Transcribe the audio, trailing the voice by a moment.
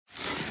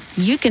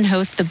you can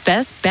host the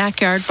best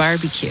backyard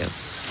barbecue.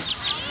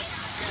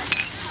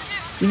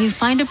 When you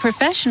find a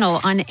professional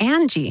on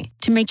Angie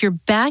to make your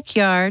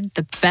backyard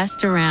the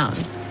best around.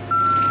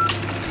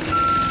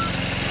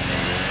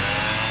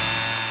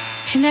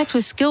 Connect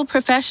with skilled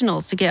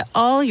professionals to get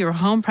all your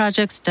home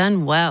projects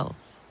done well.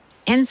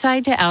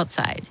 Inside to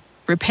outside,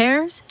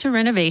 repairs to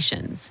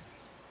renovations.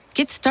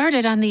 Get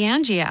started on the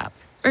Angie app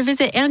or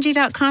visit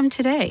Angie.com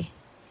today.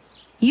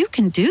 You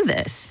can do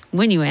this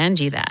when you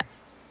Angie that.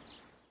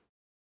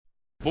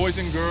 Boys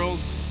and girls,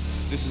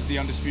 this is the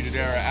Undisputed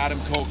Era.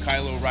 Adam Cole,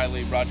 Kyle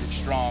O'Reilly, Roderick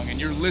Strong, and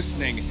you're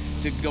listening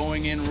to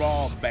Going In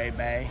Raw,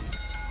 baby.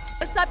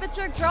 What's up, it's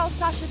your girl,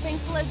 Sasha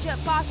Banks, the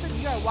legit boss, and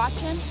you're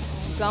watching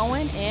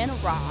Going In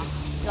Raw.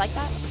 You like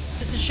that?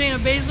 This is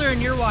Shayna Baszler,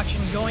 and you're watching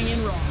Going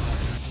In Raw.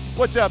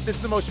 What's up? This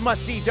is the most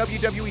must-see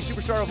WWE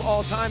superstar of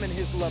all time and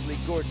his lovely,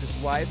 gorgeous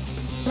wife,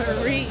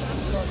 Marie.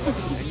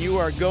 and you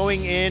are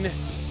going in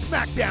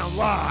SmackDown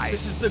Live.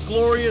 This is the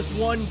glorious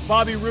one,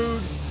 Bobby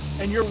Roode,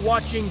 and you're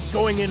watching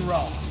Going In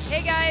Raw.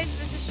 Hey guys,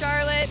 this is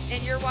Charlotte,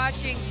 and you're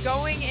watching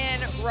Going In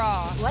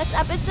Raw. What's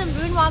up? It's the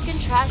moonwalking,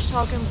 trash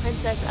talking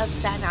princess of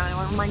Staten Island. I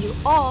want to remind you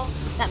all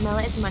that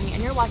Mela is money,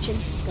 and you're watching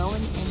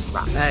Going In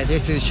Raw. Hi,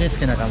 this is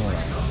Shinsuke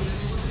Nakamura.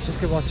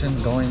 Just watching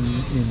Going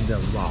In the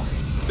Raw.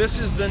 This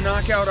is the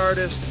knockout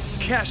artist,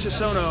 Cassius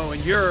Ohno,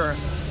 and you're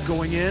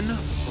Going In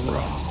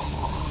Raw.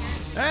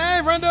 Hey,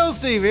 friendo,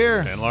 Steve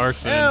here. And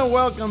Larson. And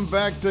welcome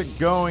back to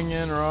Going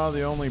In Raw,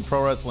 the only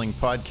pro wrestling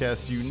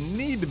podcast you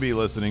need to be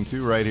listening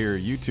to right here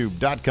at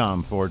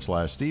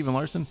youtube.com/Steve and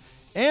Larson.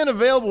 And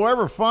available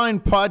wherever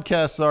fine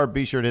podcasts are.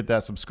 Be sure to hit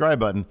that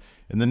subscribe button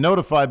and the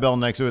notify bell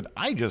next to it.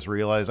 I just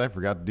realized I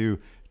forgot to do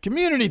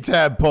community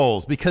tab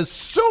polls because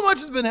so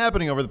much has been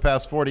happening over the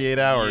past 48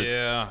 hours.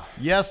 Yeah.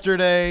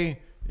 Yesterday,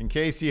 in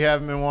case you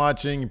haven't been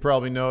watching, you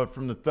probably know it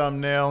from the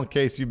thumbnail. In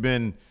case you've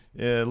been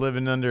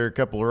living under a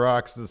couple of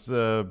rocks this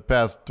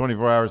past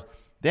 24 hours,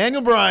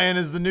 Daniel Bryan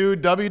is the new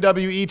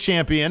WWE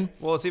champion.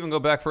 Well, let's even go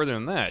back further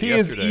than that. He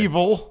is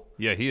evil.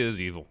 Yeah, he is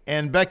evil.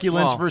 And Becky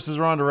Lynch versus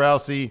Ronda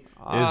Rousey is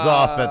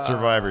off at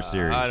Survivor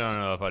Series. I don't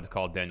know if I'd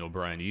call Daniel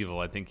Bryan evil.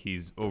 I think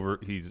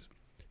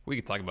we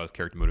could talk about his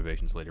character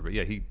motivations later, but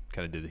yeah, he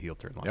kind of did a heel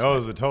turn last night. It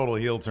was a total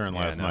heel turn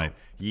last night.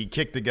 He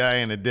kicked a guy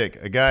in the dick.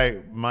 A guy,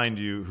 mind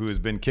you, who has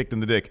been kicked in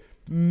the dick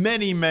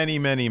many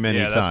times.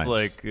 Yeah, that's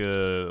like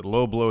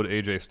low blow to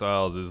AJ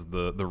Styles is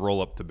the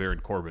roll up to Baron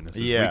Corbin. It's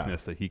his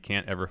weakness that he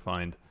can't ever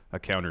find a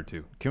counter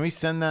to. Can we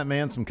send that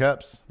man some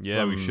cups?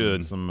 Yeah, we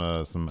should. Some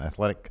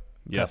athletic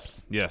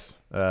cups. Yes.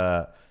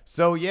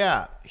 So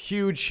yeah,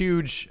 huge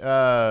news.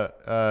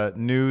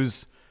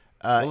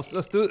 Well,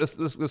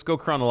 let's go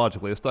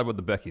chronologically. Let's talk about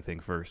the Becky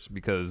thing first,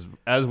 because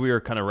as we were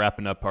kind of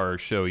wrapping up our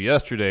show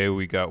yesterday,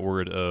 we got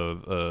word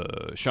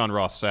of Sean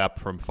Ross Sapp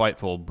from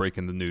Fightful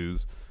breaking the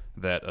news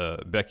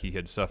that Becky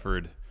had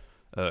suffered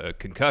a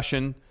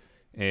concussion,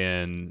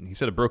 and he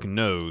said a broken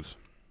nose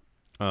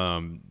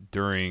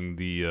during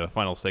the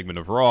final segment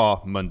of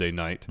Raw Monday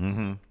night,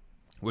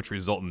 which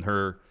resulted in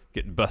her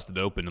getting busted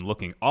open and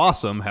looking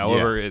awesome.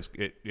 However,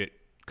 it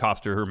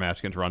cost her match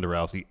against Ronda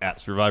Rousey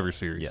at Survivor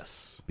Series.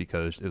 Yes.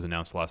 Because it was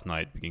announced last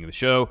night, beginning of the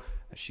show,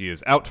 that she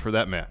is out for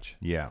that match.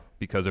 Yeah.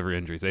 Because of her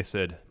injuries.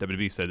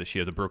 WWE said that she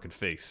has a broken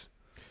face.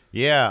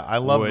 Yeah, I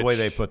love the way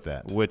they put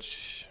that.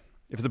 Which,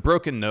 if it's a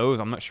broken nose,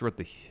 I'm not sure what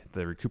the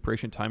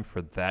recuperation time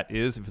for that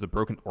is. If it's a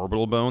broken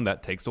orbital bone,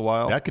 that takes a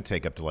while. That could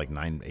take up to like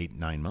 9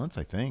 months,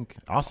 I think.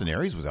 Austin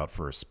Aries was out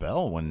for a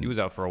spell when he was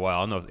out for a while.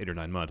 I don't know if it was 8 or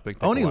 9 months. But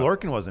Oney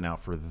Lorcan wasn't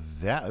out for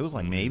that. It was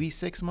like maybe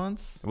 6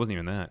 months. It wasn't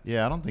even that.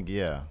 Yeah, I don't think.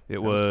 Yeah,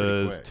 it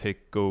was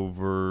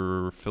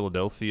Takeover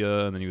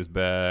Philadelphia, and then he was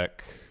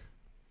back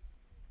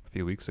a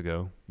few weeks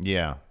ago.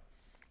 Yeah.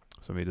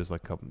 So maybe just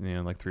like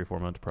 3 or 4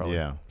 months probably.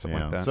 Yeah, something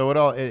like that. So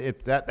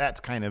that's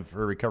kind of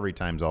her recovery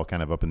time's all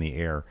kind of up in the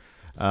air.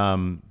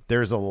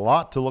 There's a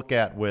lot to look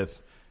at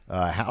with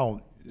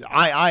how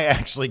I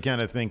actually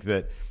kind of think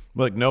that,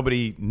 look,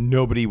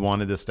 nobody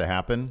wanted this to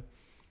happen,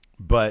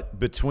 but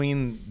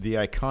between the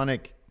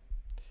iconic,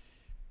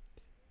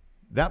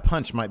 that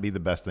punch might be the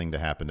best thing to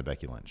happen to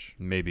Becky Lynch.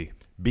 Maybe.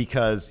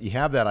 Because you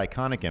have that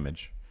iconic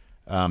image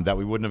that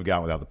we wouldn't have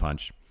got without the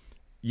punch.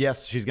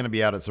 Yes, she's going to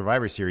be out at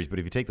Survivor Series, but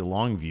if you take the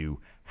long view,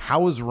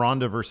 how is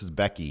Ronda versus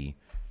Becky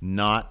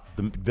not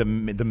the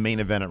main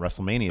event at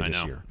WrestleMania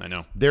this year? I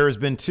know. There has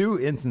been 2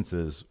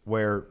 instances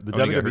where the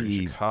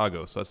WWE,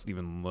 Chicago, so that's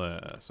even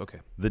less. Okay.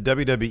 The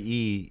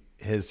WWE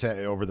has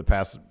had, over the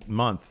past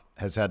month,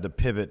 has had to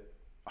pivot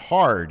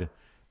hard.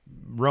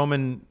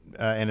 Roman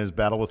and his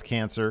battle with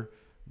cancer,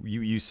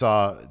 you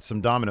saw some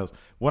dominoes.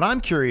 What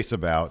I'm curious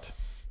about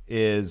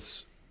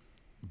is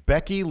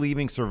Becky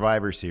leaving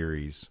Survivor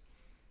Series.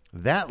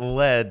 That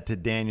led to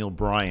Daniel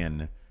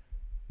Bryan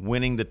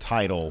winning the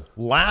title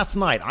last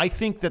night. I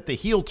think that the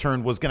heel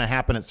turn was going to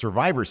happen at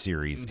Survivor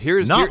Series,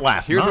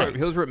 last night.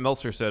 Here's what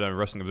Meltzer said on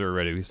Wrestling Observer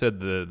Radio. He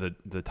said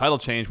the title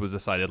change was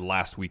decided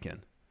last weekend.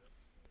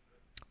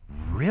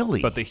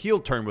 Really? But the heel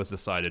turn was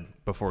decided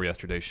before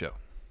yesterday's show.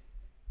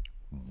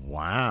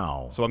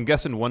 Wow. So I'm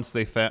guessing once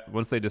they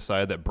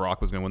decided that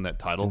Brock was going to win that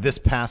title this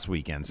past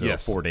weekend, so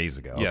yes. 4 days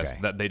ago. Yes, okay.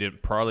 that they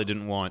probably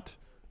didn't want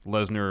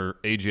Lesnar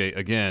AJ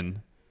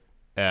again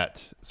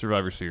at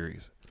Survivor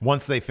Series.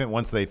 Once it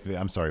was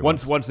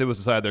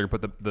decided they're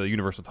going to put the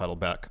Universal title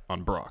back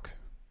on Brock.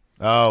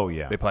 Oh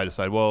yeah. They probably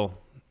decided, well,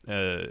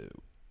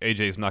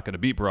 AJ's not going to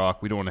beat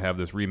Brock. We don't want to have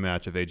this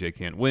rematch if AJ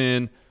can't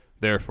win.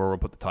 Therefore, we'll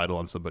put the title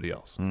on somebody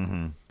else.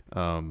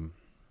 Mm-hmm.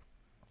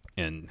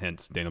 And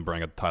hence Daniel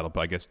Bryan got the title. But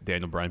I guess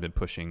Daniel Bryan been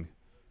pushing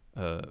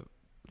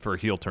for a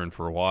heel turn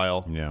for a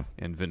while. Yeah.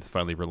 And Vince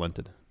finally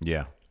relented.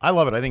 Yeah. I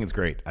love it. I think it's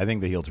great. I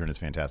think the heel turn is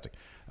fantastic.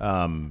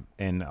 And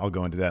I'll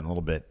go into that in a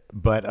little bit.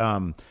 But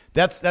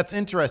that's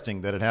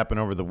interesting that it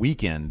happened over the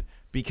weekend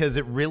because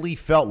it really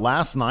felt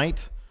last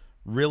night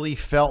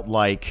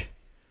like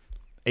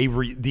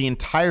the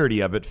entirety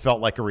of it felt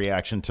like a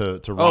reaction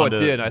to Ronda. Oh, it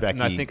did.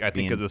 Becky I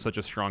think because it was such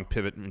a strong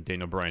pivot in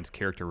Daniel Bryan's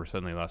character where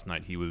suddenly last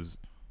night he was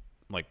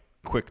like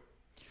quick.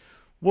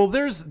 Well,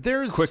 there's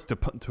quick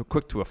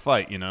to a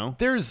fight, you know.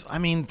 There was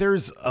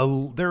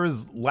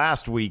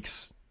last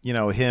week's,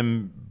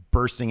 him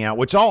bursting out,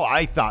 which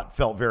I thought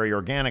felt very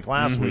organic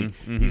last week.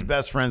 Mm-hmm. He's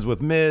best friends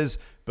with Miz,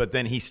 but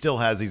then he still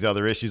has these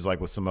other issues like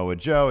with Samoa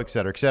Joe, et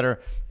cetera, et cetera.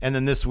 And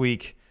then this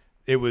week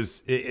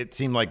it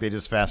seemed like they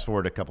just fast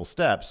forward a couple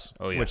steps,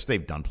 which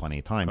they've done plenty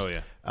of times. Oh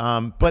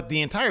yeah. But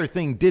the entire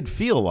thing did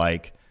feel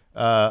like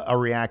a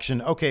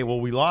reaction. Okay, well,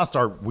 we lost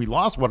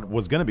what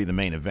was going to be the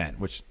main event,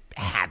 which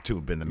had to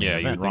have been the main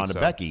event, Ronda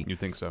Becky. You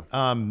think so?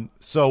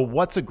 So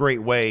what's a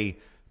great way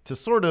to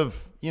sort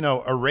of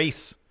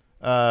erase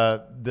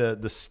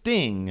the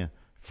sting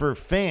for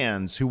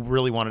fans who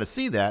really wanted to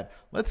see that?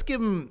 Let's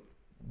give them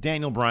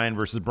Daniel Bryan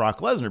versus Brock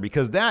Lesnar,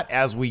 because that,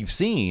 as we've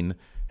seen,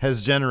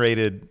 has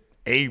generated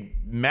a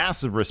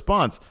massive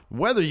response.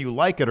 Whether you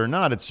like it or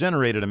not, it's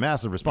generated a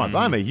massive response.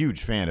 Mm-hmm. I'm a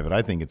huge fan of it.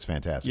 I think it's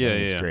fantastic.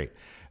 It's great.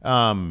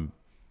 And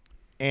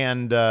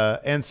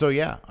so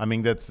yeah, I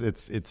mean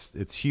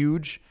it's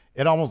huge.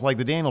 It almost like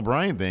the Daniel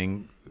Bryan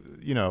thing,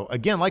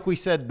 again, like we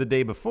said the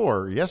day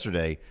before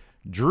yesterday,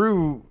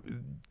 Drew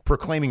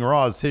proclaiming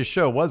Raw as his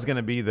show was going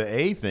to be the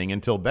A thing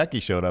until Becky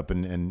showed up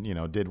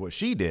and did what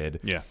she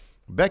did. Yeah.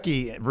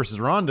 Becky versus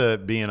Ronda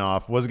being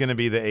off was going to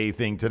be the A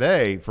thing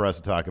today for us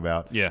to talk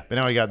about. Yeah. But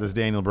now we got this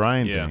Daniel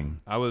Bryan thing.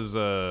 I was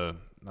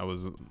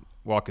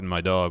walking my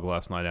dog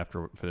last night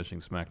after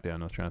finishing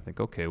SmackDown. I was trying to think,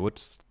 okay,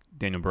 what's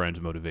Daniel Bryan's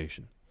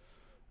motivation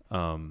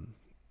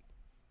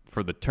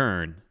for the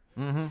turn?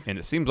 Mm-hmm. And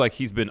it seems like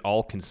he's been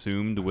all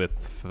consumed with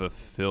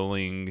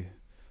fulfilling,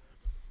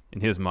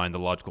 in his mind, the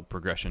logical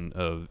progression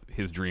of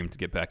his dream to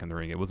get back in the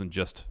ring. It wasn't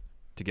just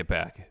to get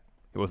back.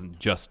 It wasn't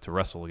just to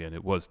wrestle again.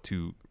 It was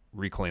to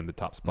reclaim the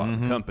top spot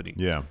in the company.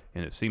 Yeah.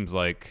 And it seems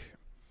like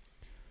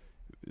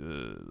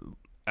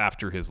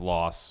after his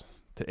loss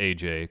to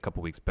AJ a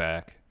couple weeks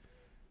back,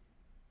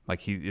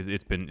 like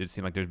it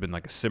seemed like there's been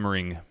like a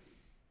simmering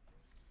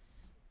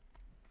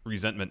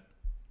resentment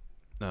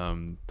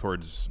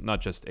towards not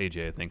just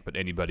AJ, I think, but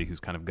anybody who's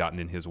kind of gotten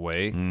in his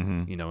way.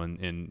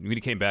 Mm-hmm. And when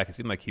he came back, it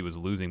seemed like he was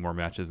losing more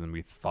matches than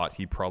we thought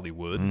he probably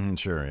would. Mm-hmm,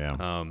 sure,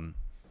 yeah.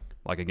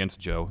 Like against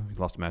Joe, he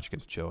lost a match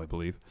against Joe, I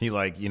believe. He did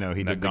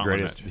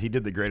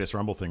the greatest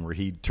Rumble thing where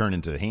he turned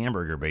into a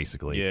hamburger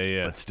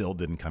basically, but still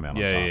didn't come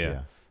out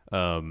on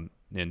top.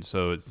 And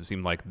so it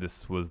seemed like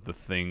this was the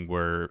thing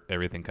where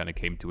everything kind of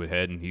came to a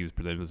head, and he was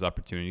presented with his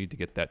opportunity to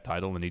get that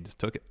title, and he just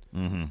took it.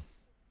 Mm-hmm.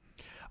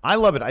 I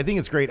love it. I think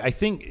it's great. I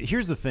think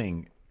here's the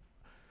thing: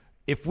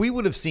 if we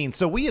would have seen,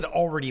 so we had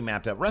already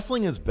mapped out.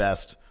 Wrestling is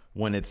best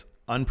when it's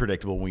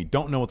unpredictable, when we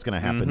don't know what's going to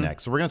happen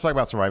next. So we're going to talk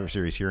about Survivor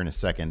Series here in a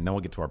second. Then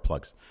we'll get to our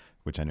plugs,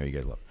 which I know you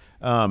guys love.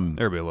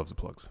 Everybody loves the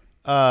plugs.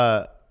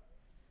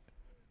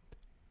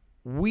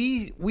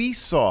 We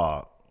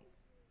saw.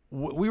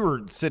 We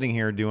were sitting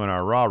here doing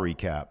our Raw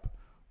recap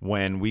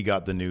when we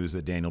got the news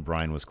that Daniel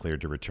Bryan was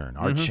cleared to return.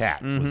 Our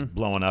chat was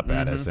blowing up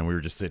at us, and we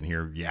were just sitting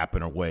here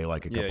yapping away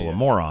like a couple of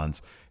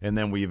morons. And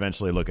then we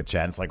eventually look at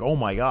chat, and it's like, oh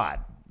my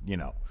God,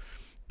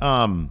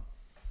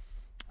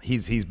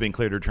 he's been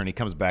cleared to return. He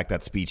comes back.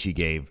 That speech he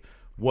gave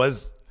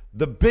was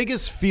the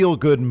biggest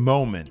feel-good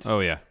moment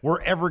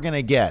we're ever going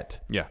to get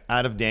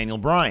out of Daniel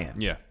Bryan.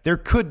 Yeah.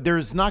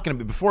 There's not going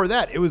to be. Before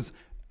that, it was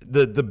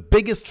the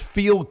biggest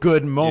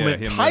feel-good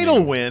moment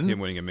win. Him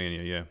winning at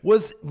Mania,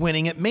 was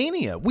winning at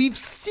Mania. We've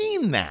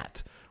seen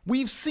that.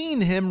 We've seen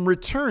him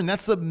return.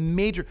 That's a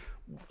major.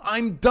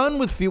 I'm done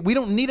with feel. We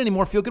don't need any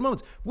more feel-good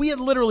moments. We had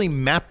literally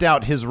mapped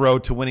out his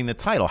road to winning the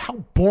title.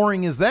 How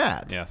boring is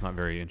that? Yeah, it's not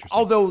very interesting.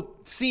 Although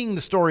seeing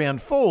the story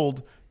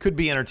unfold could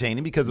be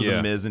entertaining because of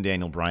the Miz and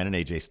Daniel Bryan and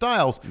AJ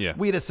Styles. Yeah.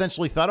 We had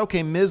essentially thought,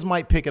 okay, Miz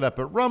might pick it up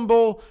at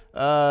Rumble.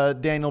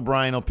 Daniel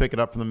Bryan will pick it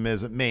up from the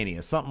Miz at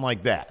Mania, something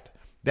like that.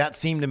 That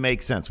seemed to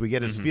make sense. We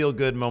get his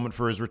feel-good moment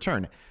for his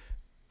return.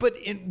 But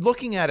in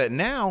looking at it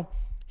now,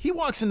 he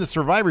walks into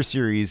Survivor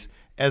Series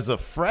as a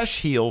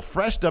fresh heel,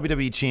 fresh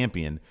WWE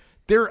champion.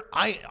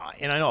 I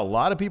know a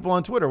lot of people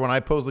on Twitter, when I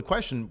pose the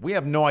question, we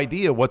have no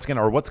idea what's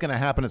gonna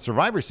happen at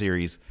Survivor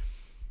Series.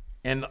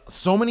 And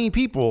so many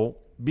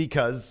people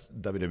because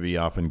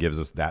WWE often gives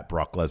us that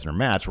Brock Lesnar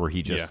match where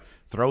he just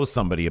throws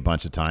somebody a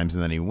bunch of times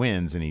and then he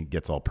wins and he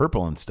gets all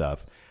purple and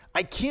stuff.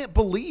 I can't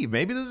believe,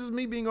 maybe this is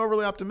me being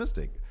overly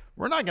optimistic,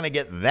 we're not going to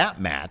get that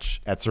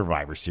match at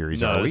Survivor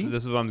Series, are we?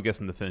 This is what I'm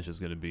guessing the finish is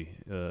going to be.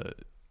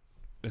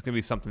 It's going to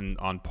be something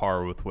on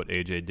par with what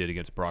AJ did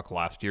against Brock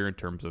last year in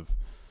terms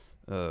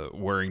of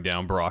wearing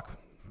down Brock,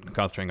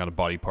 concentrating on a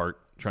body part,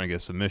 trying to get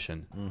a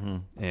submission.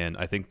 Mm-hmm. And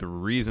I think the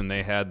reason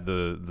they had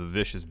the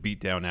vicious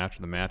beatdown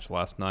after the match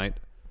last night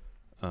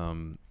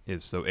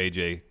is so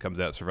AJ comes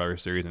out Survivor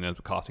Series and ends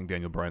up costing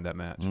Daniel Bryan that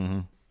match. Mm-hmm.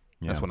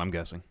 Yeah. That's what I'm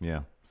guessing.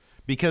 Yeah.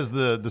 Because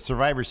the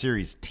Survivor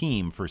Series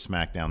team for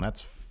SmackDown,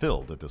 that's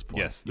filled at this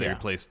point. Yes, they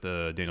replaced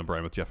Daniel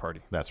Bryan with Jeff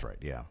Hardy. That's right,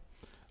 yeah.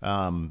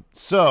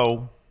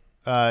 So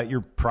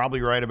you're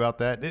probably right about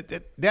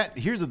that. That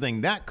here's the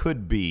thing. That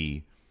could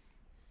be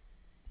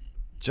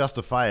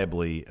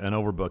justifiably an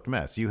overbooked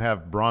mess. You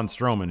have Braun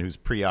Strowman, who's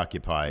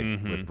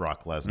preoccupied with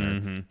Brock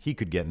Lesnar. Mm-hmm. He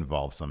could get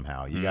involved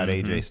somehow. You got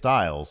AJ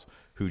Styles,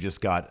 who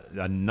just got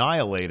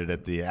annihilated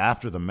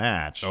after the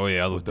match. Oh,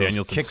 yeah, those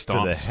Danielson kicks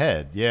stomps to the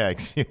head. Yeah,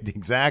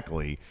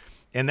 exactly.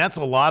 And that's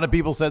a lot of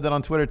people said that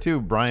on Twitter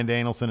too. Bryan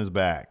Danielson is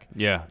back.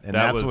 Yeah, and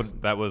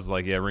that was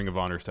like Ring of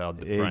Honor style.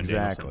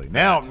 Exactly.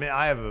 Now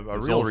I have a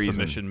real reason.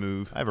 Submission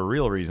move. I have a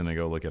real reason to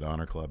go look at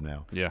Honor Club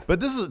now. Yeah. But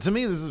this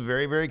is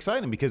very, very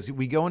exciting because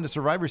we go into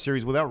Survivor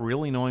Series without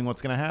really knowing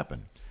what's going to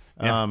happen.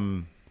 Yeah.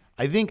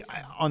 I think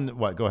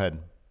Go ahead.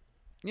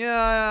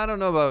 Yeah, I don't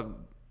know about.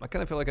 I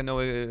kind of feel like I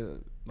know.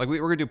 Like we're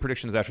gonna do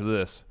predictions after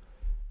this.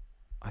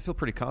 I feel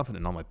pretty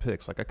confident in all my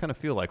picks. Like I kind of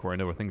feel like where I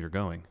know where things are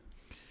going.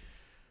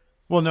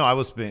 Well, no, I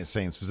was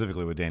saying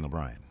specifically with Daniel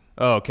Bryan.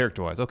 Oh,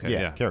 character-wise. Okay,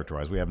 yeah.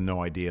 Character-wise. We have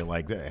no idea.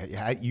 Like,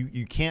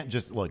 you can't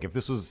just... Look, if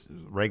this was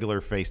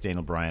regular face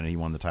Daniel Bryan and he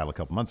won the title a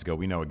couple months ago,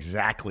 we know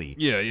exactly...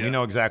 Yeah. We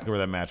know exactly where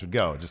that match would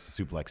go, just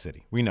to Suplex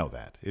City. We know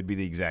that. It'd be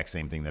the exact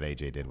same thing that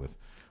AJ did with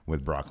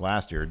Brock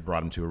last year. It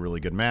brought him to a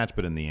really good match,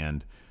 but in the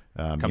end,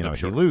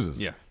 he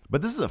loses. Yeah.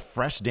 But this is a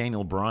fresh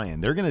Daniel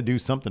Bryan. They're going to do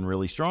something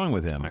really strong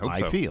with him,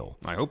 I feel.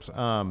 I hope so.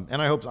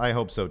 And I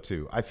hope so,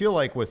 too. I feel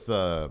like with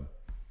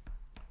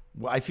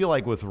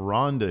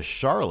Ronda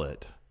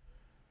Charlotte,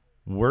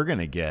 we're going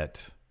to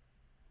get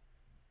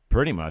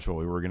pretty much what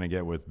we were going to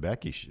get with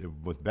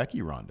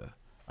Becky Ronda.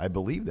 I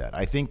believe that.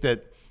 I think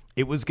that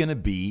it was going to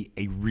be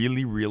a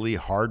really, really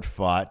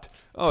hard-fought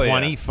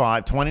 20 to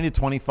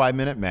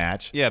 25-minute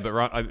match. Yeah,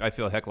 but I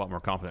feel a heck of a lot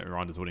more confident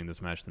Ronda's winning this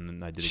match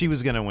than I did. She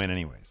was going to win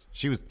anyways.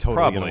 She was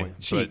totally going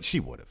to win. She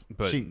would have.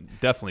 But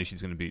definitely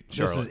she's going to beat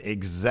Charlotte. This is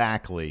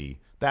exactly...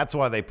 That's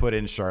why they put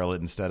in Charlotte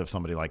instead of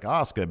somebody like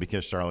Asuka,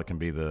 because Charlotte can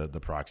be the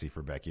proxy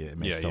for Becky. It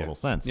makes total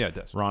sense. Yeah, it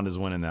does. Ronda's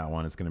winning that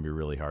one. It's going to be a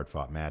really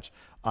hard-fought match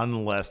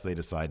unless they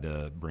decide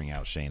to bring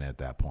out Shayna at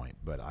that point.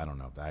 But I don't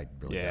know if that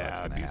really that's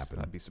going to happen.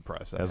 I'd be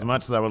surprised. As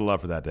much as I would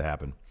love for that to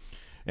happen.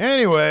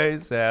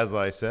 Anyways, as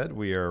I said,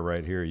 we are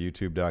right here at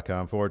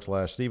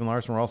youtube.com/Steven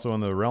Larson. We're also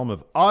in the realm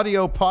of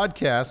audio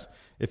podcasts.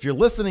 If you're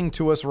listening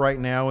to us right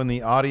now in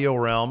the audio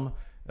realm,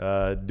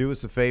 do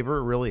us a favor.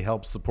 It really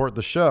helps support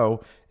the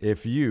show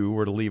if you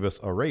were to leave us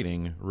a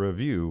rating,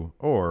 review,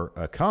 or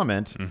a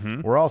comment.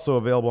 Mm-hmm. We're also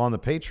available on the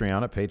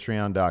Patreon at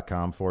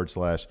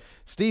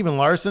patreon.com/Steven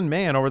Larson.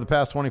 Man, over the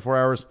past 24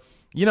 hours,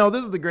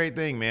 this is the great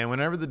thing, man.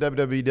 Whenever the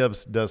WWE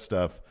does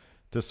stuff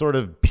to sort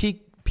of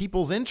pique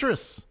people's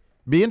interests,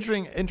 be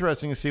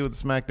interesting to see what the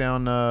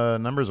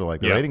SmackDown numbers are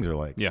like, the ratings are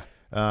like. Yeah.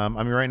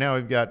 Right now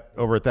we've got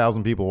over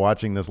 1,000 people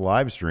watching this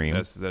live stream.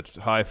 That's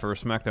high for a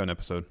SmackDown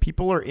episode.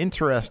 People are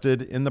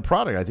interested in the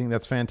product. I think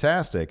that's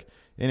fantastic.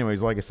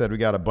 Anyways, like I said, we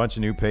got a bunch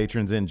of new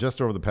patrons in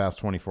just over the past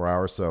 24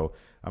 hours, so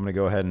I'm going to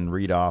go ahead and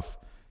read off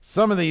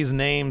some of these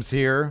names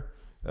here.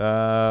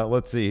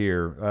 Let's see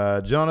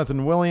here.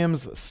 Jonathan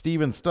Williams,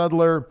 Steven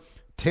Studler,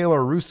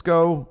 Taylor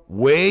Rusco,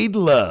 Wade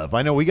Love.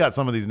 I know we got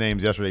some of these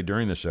names yesterday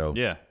during the show.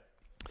 Yeah.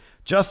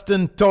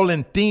 Justin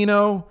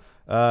Tolentino,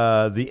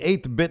 the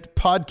 8-Bit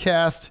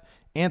Podcast,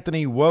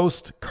 Anthony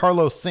Wost,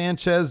 Carlos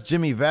Sanchez,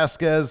 Jimmy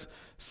Vasquez,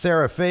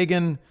 Sarah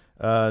Fagan,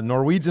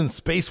 Norwegian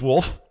Space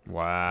Wolf.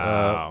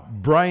 Wow.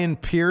 Brian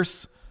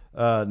Pierce,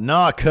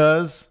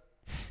 Cuz.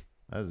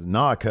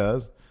 That's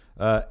Cuz.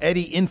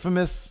 Eddie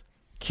Infamous,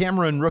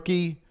 Cameron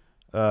Rookie,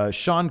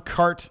 Sean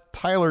Cart,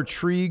 Tyler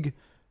Trieg,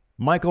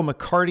 Michael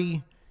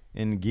McCarty,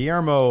 and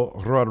Guillermo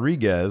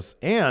Rodriguez.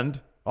 And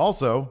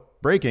also,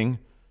 breaking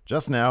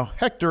just now,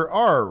 Hector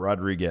R.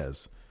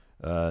 Rodriguez.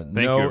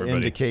 No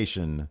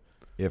indication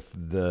if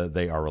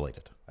they are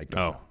related. I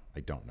don't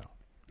know.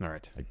 All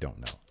right. I don't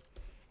know.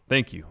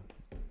 Thank you.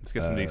 Let's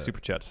get some of these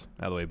super chats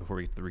out of the way before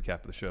we get to the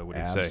recap of the show. What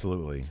do you say?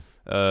 Absolutely.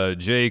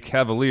 Jay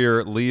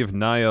Cavalier, leave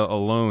Nia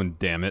alone,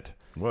 damn it.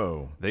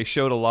 Whoa. They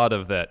showed a lot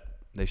of that.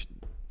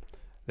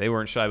 They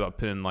weren't shy about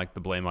pinning the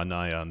blame on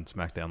Nia on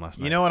SmackDown last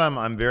night. You know what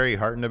I'm very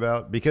heartened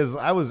about? Because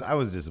I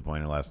was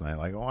disappointed last night.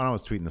 Like when I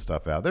was tweeting the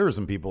stuff out, there were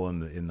some people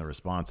in the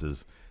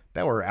responses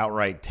that were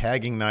outright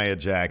tagging Nia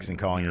Jax and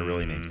calling her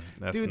really names.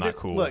 That's not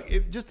cool. Look,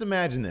 just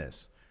imagine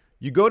this.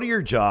 You go to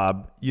your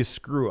job, you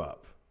screw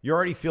up. You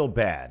already feel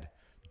bad.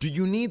 Do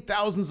you need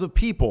thousands of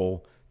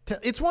people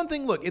It's one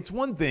thing. Look, it's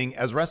one thing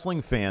as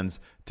wrestling fans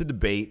to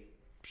debate: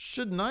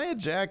 should Nia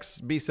Jax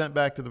be sent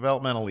back to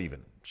developmental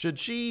even? Should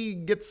she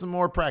get some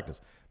more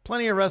practice?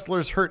 Plenty of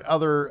wrestlers hurt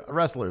other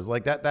wrestlers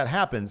like that. That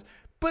happens.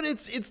 But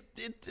it's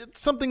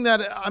something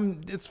that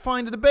it's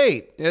fine to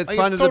debate. It's like,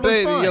 fine to totally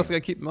debate. fine. You also got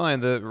to keep in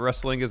mind that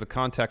wrestling is a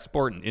contact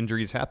sport, and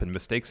injuries happen,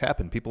 mistakes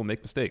happen, people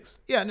make mistakes.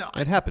 Yeah, no,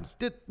 it happens.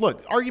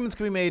 Look, arguments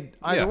can be made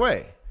either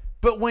way.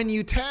 But when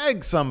you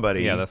tag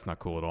somebody, yeah, that's not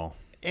cool at all.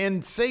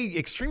 And say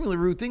extremely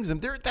rude things,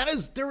 and there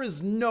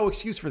is no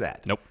excuse for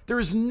that. Nope. There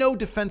is no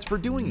defense for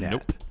doing that.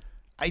 Nope.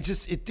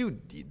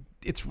 Dude,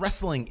 it's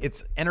wrestling.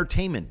 It's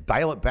entertainment.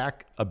 Dial it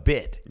back a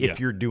bit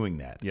if you're doing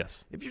that.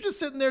 Yes. If you're just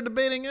sitting there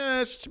debating,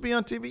 it should be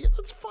on TV,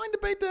 that's a fine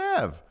debate to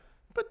have.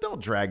 But don't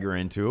drag her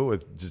into it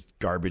with just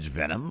garbage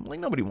venom.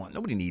 Like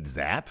nobody needs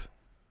that.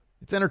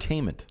 It's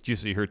entertainment. Did you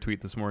see her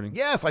tweet this morning?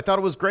 Yes, I thought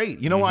it was great.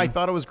 You know why I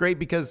thought it was great?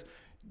 Because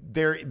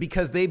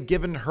they've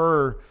given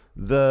her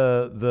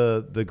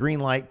the green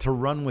light to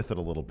run with it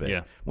a little bit.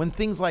 Yeah. When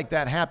things like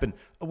that happen,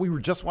 we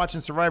were just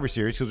watching Survivor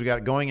Series because we got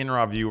it going in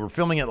Raw View. We're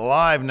filming it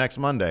live next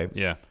Monday.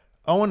 Yeah.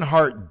 Owen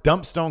Hart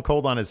dumped Stone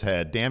Cold on his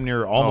head, damn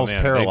near almost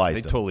paralyzed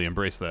him. They totally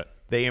embraced that.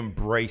 They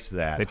embraced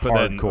that. They put hardcore.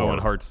 that in Owen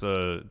Hart's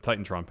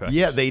Titantron package.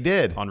 Yeah, they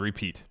did. On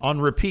repeat.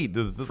 On repeat.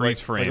 The freeze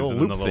frames like a and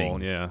loop then the thing.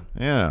 little, yeah.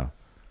 Yeah.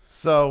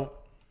 So,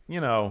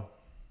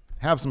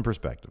 have some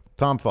perspective.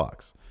 Tom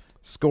Fox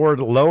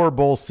scored lower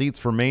bowl seats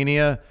for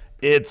Mania.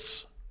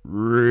 It's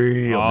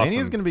real. Awesome.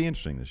 Mania's going to be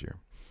interesting this year.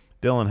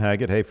 Dylan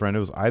Haggett, hey friend,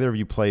 was either of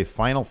you play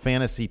Final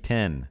Fantasy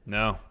X?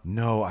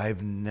 No,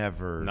 I've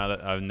never.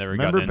 I've never.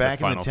 Remember gotten back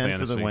into in the Final 10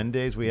 for the Fantasy. win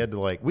days, we had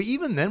to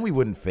even then we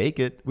wouldn't fake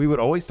it. We would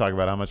always talk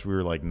about how much we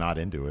were not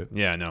into it.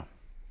 Yeah, I know.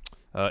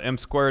 M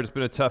Squared, it's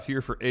been a tough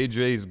year for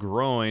AJ's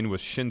groin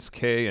with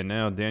Shinsuke and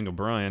now Daniel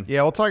Bryan.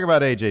 Yeah, we'll talk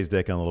about AJ's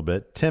dick in a little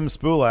bit. Tim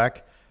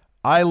Spulak,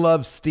 I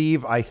love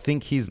Steve. I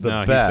think he's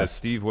the He best. says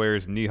Steve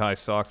wears knee-high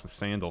socks with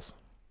sandals.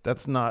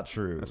 That's not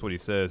true. That's what he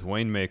says.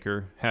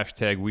 Wayne-maker,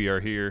 hashtag we are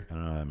here. I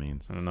don't know what that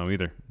means. I don't know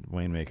either.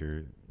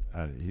 Wayne-maker.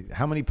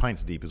 How many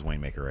pints deep is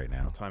Wayne-maker right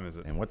now? What time is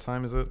it? And what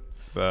time is it?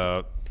 It's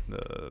about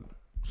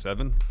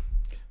 7.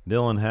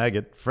 Dylan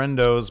Haggett.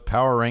 Friendos,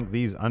 power rank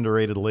these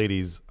underrated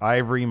ladies.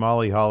 Ivory,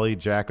 Molly Holly,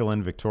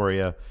 Jacqueline,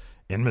 Victoria,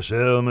 and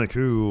Michelle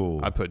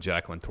McCool. I put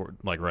Jacqueline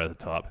right at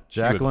the top.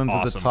 Jacqueline's she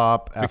was awesome. at the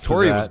top. After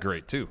Victoria that, was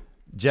great, too.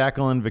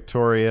 Jacqueline,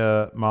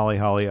 Victoria, Molly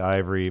Holly,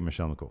 Ivory,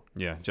 Michelle McCool.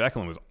 Yeah,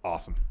 Jacqueline was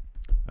awesome.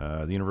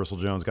 The Universal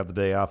Jones got the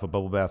day off, a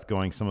bubble bath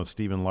going some of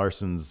Steven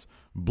Larson's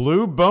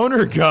blue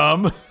boner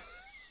gum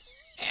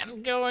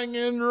and going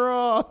in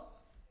Raw.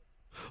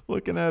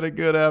 Looking at a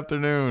good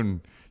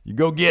afternoon. You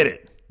go get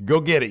it. Go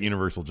get it,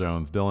 Universal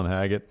Jones. Dylan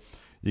Haggett.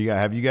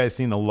 Have you guys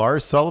seen the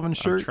Lars Sullivan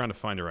shirt? I'm trying to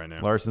find it right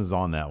now. Larson's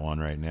on that one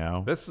right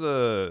now. This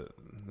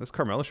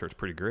Carmella shirt's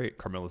pretty great.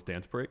 Carmella's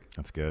dance break.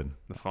 That's good.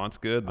 The font's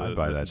good. I'd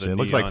buy that shit. It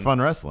looks like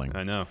fun wrestling.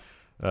 I know.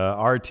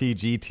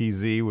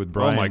 RTGTZ with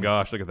Brian. Oh my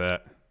gosh, look at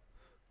that.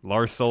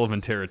 Lars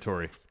Sullivan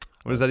territory.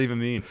 What does that even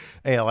mean?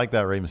 Hey, I like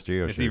that Rey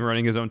Mysterio Is shirt. he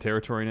running his own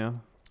territory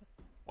now?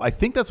 I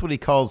think that's what he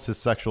calls his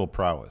sexual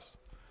prowess.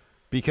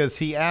 Because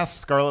he asked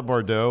Scarlett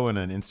Bordeaux in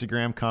an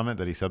Instagram comment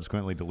that he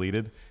subsequently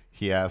deleted.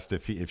 He asked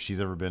if she's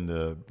ever been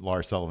to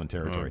Lars Sullivan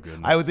territory.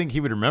 goodness. I would think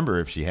he would remember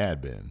if she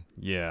had been.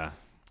 Yeah.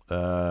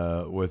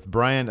 With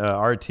Brian,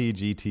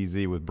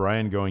 RTGTZ, with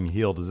Brian going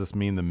heel, does this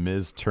mean the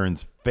Miz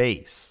turns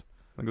face?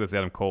 Look at this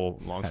Adam Cole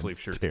long sleeve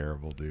That's shirt.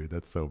 terrible, dude.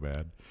 That's so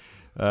bad.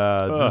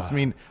 Does this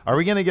mean, are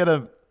we going to get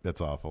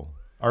that's awful.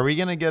 Are we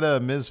going to get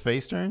a Miz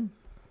face turn?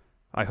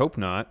 I hope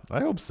not. I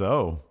hope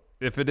so.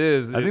 If it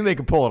is, I think they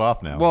can pull it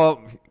off now.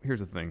 Well,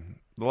 here's the thing.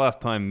 The last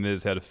time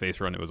Miz had a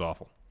face run, it was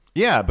awful.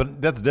 Yeah,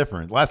 but that's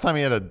different. Last time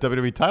he had a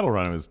WWE title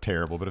run, it was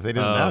terrible. But if they did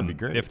it now, it'd be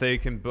great. If they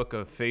can book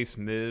a face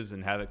Miz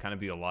and have it kind of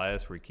be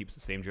Elias, where he keeps the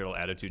same general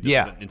attitude,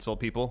 just doesn't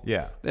insult people,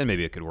 then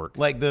maybe it could work.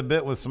 Like the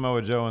bit with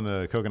Samoa Joe and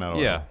the coconut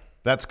oil. Yeah.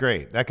 That's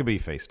great. That could be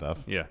face stuff.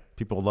 Yeah.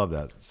 People love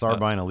that.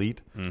 Sarbine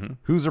Elite. Mm-hmm.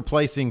 Who's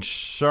replacing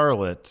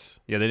Charlotte?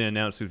 Yeah, they didn't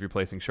announce who's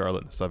replacing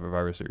Charlotte in the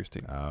Survivor Series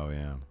team. Oh,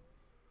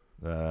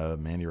 yeah.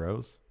 Mandy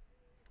Rose?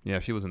 Yeah,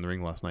 she was in the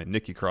ring last night.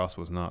 Nikki Cross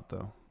was not,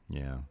 though.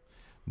 Yeah.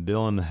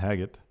 Dylan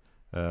Haggett.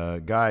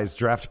 Guys,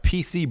 draft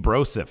PC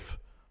Brosif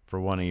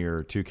for one of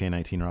your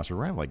 2K19 roster.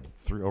 We have like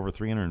over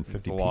 350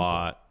 It's a people.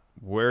 lot.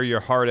 Where your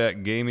heart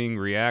at gaming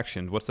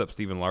reactions. What's up,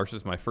 Stephen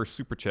Larson? My first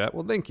super chat.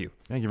 Well, thank you.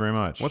 Thank you very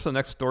much. What's the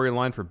next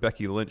storyline for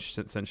Becky Lynch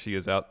since she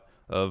is out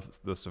of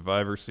the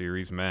Survivor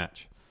Series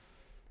match?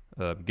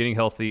 Getting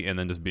healthy and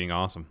then just being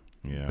awesome.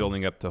 Yeah.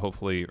 Building up to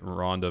hopefully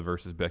Ronda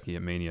versus Becky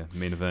at Mania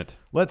main event.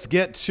 Let's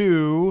get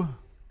to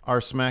our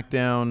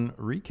SmackDown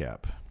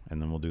recap,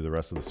 and then we'll do the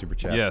rest of the super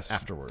chats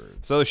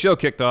afterwards. So the show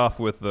kicked off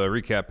with the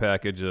recap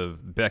package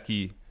of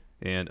Becky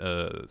and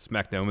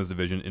SmackDown Women's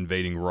Division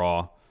invading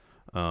Raw.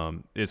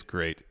 It's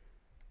great.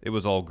 It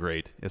was all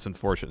great. It's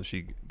unfortunate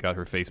she got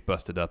her face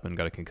busted up and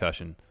got a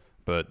concussion,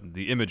 but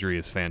the imagery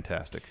is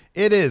fantastic.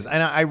 It is,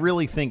 and I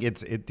really think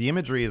the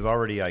imagery is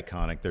already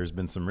iconic. There's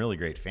been some really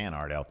great fan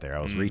art out there. I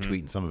was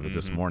retweeting some of it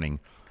this morning.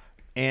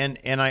 And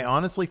I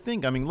honestly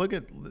think, I mean, look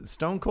at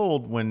Stone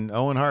Cold when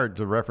Owen Hart,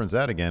 to reference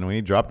that again, when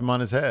he dropped him on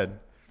his head,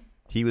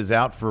 he was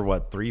out for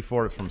what,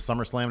 3-4 from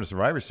SummerSlam to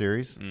Survivor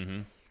Series.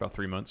 Mm-hmm. About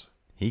 3 months.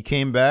 He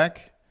came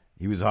back.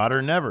 He was hotter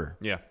than ever.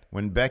 Yeah.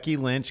 When Becky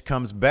Lynch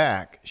comes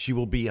back, she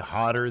will be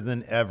hotter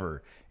than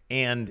ever.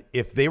 And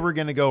if they were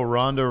going to go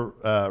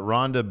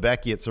Ronda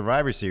Becky at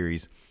Survivor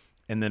Series,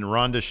 and then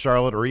Ronda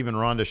Charlotte, or even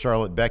Ronda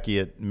Charlotte Becky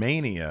at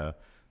Mania,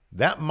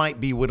 that might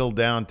be whittled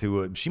down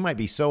to she might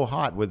be so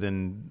hot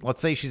within,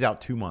 let's say she's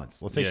out 2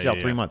 months. Let's say she's out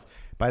 3 months.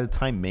 By the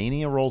time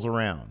Mania rolls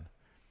around,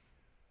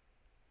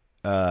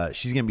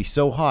 she's going to be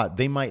so hot,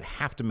 they might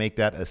have to make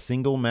that a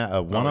single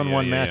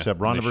one-on-one matchup,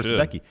 Ronda versus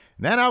Becky.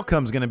 And that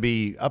outcome's going to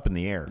be up in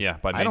the air. Yeah,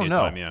 by I don't Mania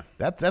know. time, yeah.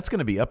 That's going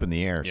to be up in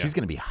the air. Yeah. She's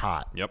going to be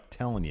hot. Yep.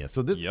 Telling you.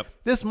 So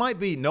this might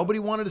be, nobody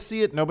wanted to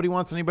see it. Nobody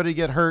wants anybody to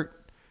get hurt.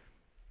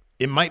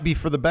 It might be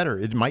for the better.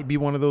 It might be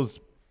one of those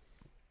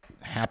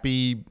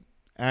happy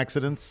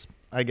accidents,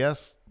 I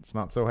guess. It's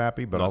not so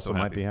happy, but Not also so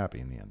might happy. be happy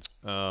in the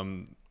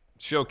end.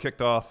 Show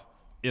kicked off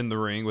in the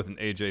ring with an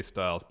AJ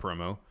Styles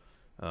promo.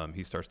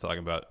 He starts talking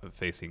about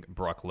facing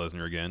Brock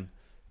Lesnar again,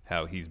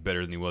 how he's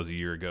better than he was a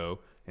year ago.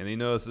 And he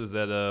notices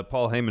that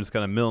Paul Heyman's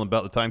kind of milling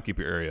about the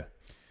timekeeper area.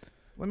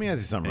 Let me ask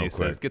you something and real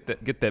he quick. says,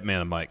 get that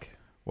man a mic.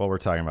 While we're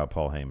talking about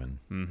Paul Heyman.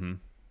 Mm-hmm.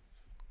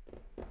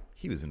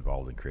 He was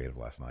involved in creative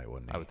last night,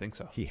 wasn't he? I would think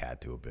so. He had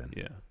to have been.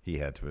 Yeah. He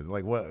had to have.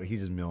 Like, what? He's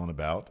just milling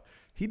about.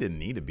 He didn't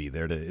need to be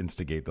there to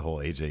instigate the whole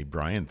AJ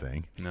Bryan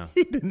thing. No.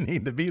 He didn't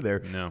need to be there.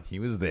 No. He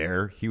was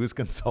there. He was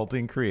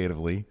consulting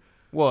creatively.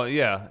 Well,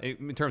 yeah,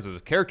 in terms of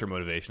his character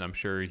motivation, I'm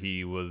sure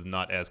he was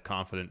not as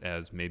confident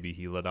as maybe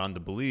he led on to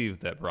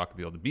believe that Brock would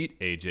be able to beat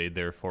AJ.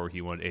 Therefore,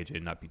 he wanted AJ to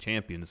not be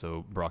champion,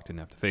 so Brock didn't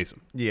have to face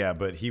him. Yeah,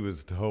 but he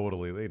was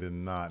totally, they did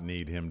not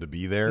need him to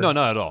be there. No,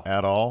 not at all.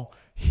 At all.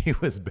 He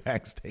was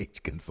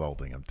backstage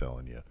consulting, I'm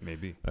telling you.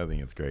 Maybe. I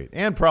think it's great.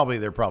 And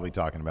they're probably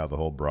talking about the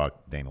whole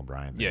Brock, Daniel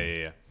Bryan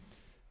thing. Yeah.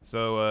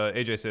 So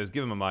AJ says,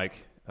 give him a mic.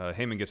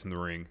 Heyman gets in the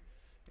ring,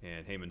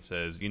 and Heyman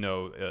says,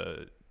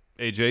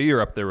 AJ, you're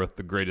up there with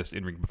the greatest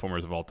in-ring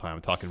performers of all time.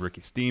 I'm talking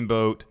Ricky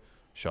Steamboat,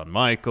 Shawn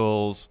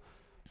Michaels,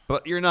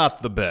 but you're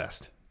not the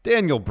best.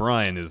 Daniel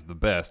Bryan is the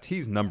best.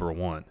 He's number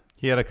one.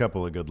 He had a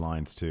couple of good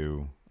lines,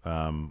 too,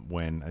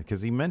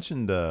 because he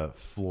mentioned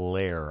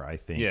Flair, I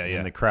think,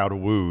 and the crowd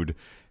wooed,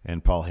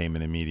 and Paul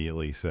Heyman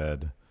immediately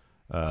said,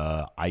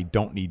 I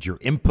don't need your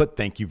input.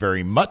 Thank you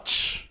very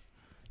much.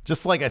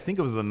 Just like I think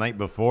it was the night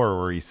before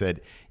where he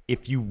said,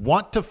 if you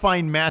want to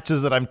find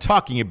matches that I'm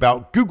talking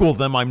about, Google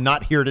them. I'm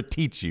not here to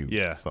teach you.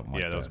 Yeah, something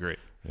like that. that was great.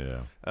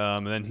 Yeah.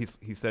 And then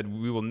he said,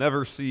 we will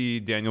never see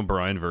Daniel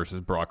Bryan versus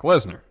Brock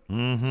Lesnar,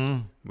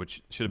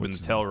 which should have been the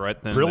tell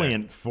right then.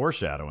 Brilliant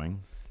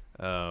foreshadowing.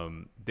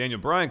 Daniel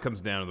Bryan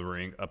comes down to the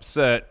ring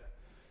upset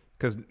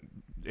because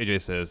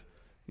AJ says,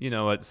 you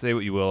know what, say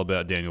what you will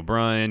about Daniel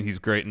Bryan. He's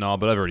great and all,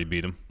 but I've already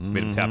beat him.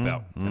 Made him tap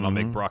out, and I'll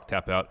make Brock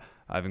tap out.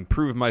 I've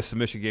improved my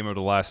submission game over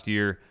the last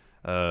year.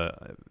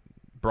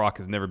 Brock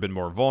has never been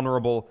more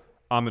vulnerable.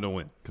 I'm going to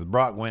win. Because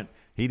Brock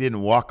he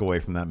didn't walk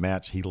away from that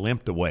match. He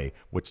limped away,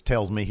 which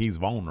tells me he's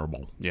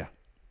vulnerable. Yeah.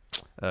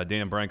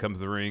 Daniel Bryan comes to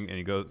the ring, and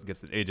he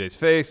gets in AJ's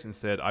face and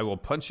said, I will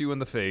punch you in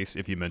the face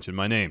if you mention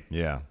my name.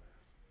 Yeah.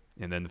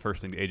 And then the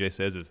first thing AJ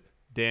says is,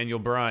 Daniel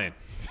Bryan.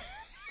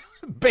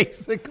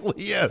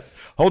 Basically, yes.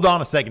 Hold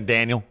on a second,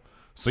 Daniel.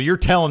 So you're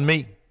telling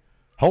me,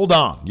 hold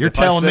on. You're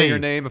telling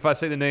me. If I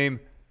say the name,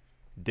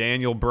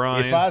 Daniel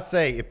Bryan.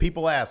 If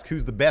people ask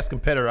who's the best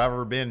competitor I've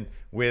ever been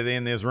with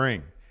in this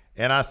ring,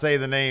 and I say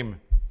the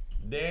name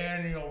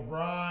Daniel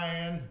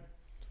Bryan,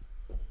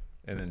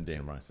 and then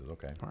Daniel Bryan says,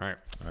 okay. All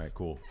right,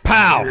 cool.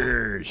 Pow!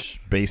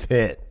 Base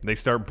hit. They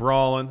start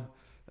brawling.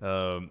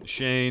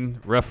 Shane,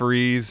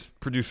 referees,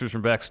 producers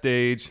from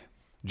backstage,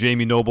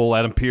 Jamie Noble,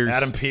 Adam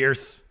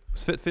Pearce.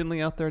 Was Fit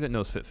Finley out there? I didn't know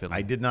it was Fit Finley.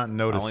 I did not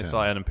notice I only him.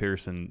 saw Adam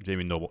Pearce and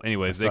Jamie Noble.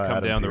 Anyways, they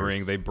come down the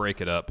ring. They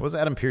break it up. What was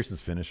Adam Pearce's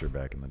finisher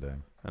back in the day?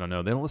 I don't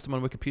know. They don't list them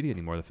on Wikipedia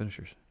anymore, the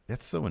finishers.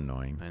 That's so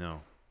annoying. I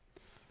know.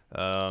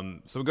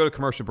 So we go to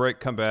commercial break,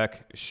 come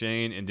back.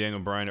 Shane and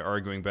Daniel Bryan are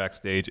arguing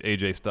backstage.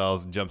 AJ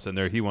Styles jumps in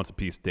there. He wants a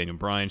piece of Daniel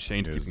Bryan.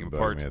 Shane's keeping them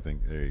apart. I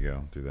think there you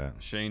go. Do that.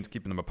 Shane's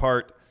keeping them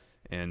apart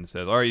and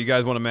says, all right, you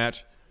guys want a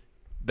match?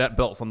 That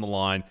belt's on the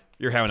line.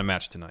 You're having a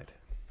match tonight.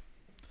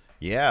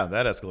 Yeah,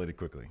 that escalated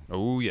quickly.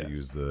 Oh, yes. To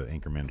use the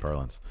Anchorman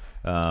parlance.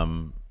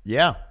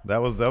 Yeah, that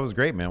was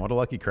great, man. What a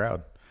lucky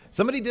crowd.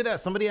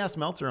 Somebody asked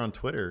Meltzer on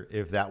Twitter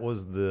if that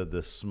was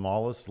the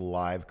smallest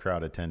live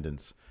crowd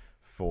attendance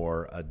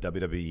for a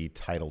WWE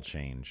title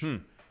change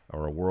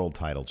or a world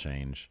title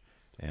change.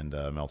 And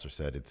Meltzer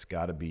said it's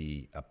got to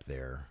be up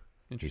there.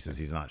 He says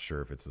he's not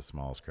sure if it's the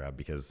smallest crowd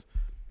because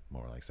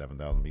more like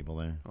 7,000 people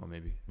there. Oh,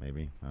 maybe.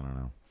 I don't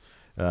know.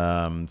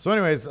 So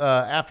anyways,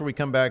 after we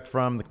come back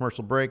from the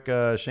commercial break,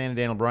 Shane and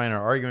Daniel Bryan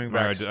are arguing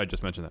back. I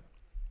just mentioned that.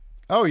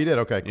 Oh, you did?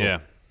 Okay, cool. Yeah.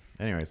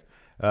 Anyways,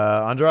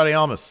 Andrade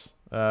Almas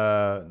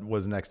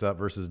was next up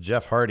versus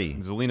Jeff Hardy.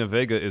 Zelina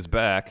Vega is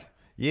back.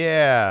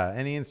 Yeah,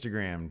 and he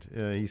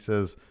Instagrammed. He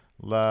says,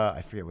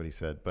 I forget what he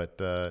said, but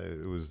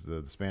it was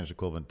the Spanish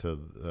equivalent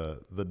to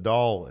the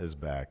doll is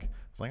back.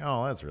 It's like,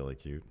 oh, that's really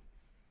cute.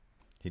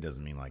 He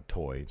doesn't mean like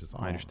toy. Just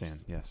I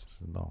understand. Yes,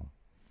 it's a doll.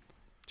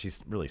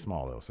 She's really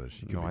small though, so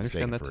she could I be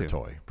understand mistaken that for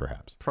too. a toy,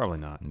 perhaps. Probably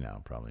not.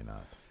 No, probably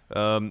not.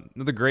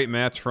 Another great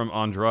match from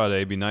Andrade.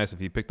 It'd be nice if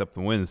he picked up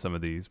the win in some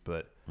of these,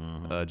 but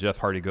Jeff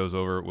Hardy goes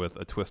over with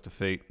a twist of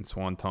fate and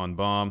swanton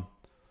bomb.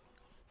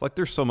 It's like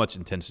there's so much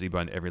intensity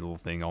behind every little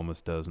thing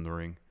Almas does in the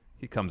ring.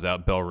 He comes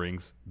out, bell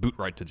rings, boot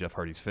right to Jeff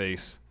Hardy's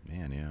face.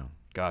 Man, yeah.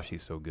 Gosh,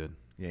 he's so good.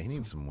 Yeah, he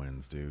needs some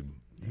wins, dude.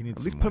 He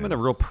needs at least some put him in a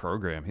wins. real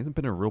program. He hasn't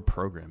been in a real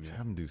program yet. Just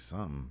have him do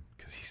something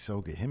because he's so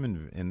good. Him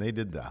and they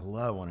did. I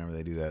love whenever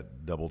they do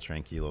that double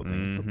tranquilo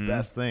thing. It's the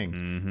best thing.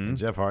 And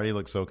Jeff Hardy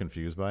looked so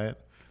confused by it,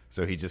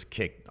 so he just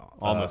kicked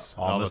almost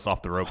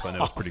off the rope, and it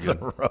was pretty good.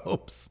 The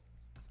ropes.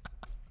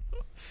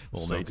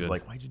 Well, So Nate's good.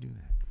 like, why'd you do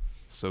that?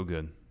 So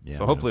good. Yeah,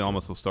 so hopefully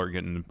Almas will start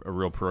getting a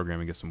real program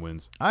and get some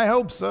wins. I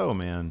hope so,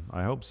 man.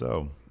 I hope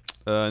so.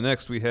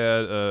 Next, we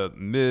had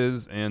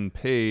Miz and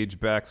Paige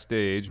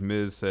backstage.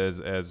 Miz says,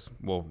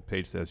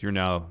 Paige says, you're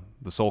now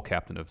the sole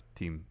captain of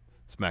Team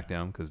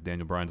SmackDown because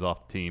Daniel Bryan's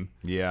off the team.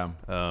 Yeah.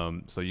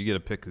 So you get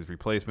to pick his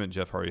replacement.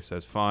 Jeff Hardy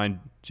says,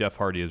 fine. Jeff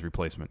Hardy is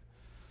replacement.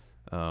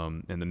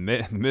 And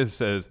the Miz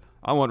says,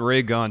 I want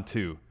Ray gone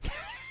too.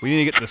 We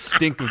need to get the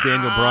stink of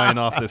Daniel Bryan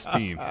off this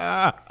team.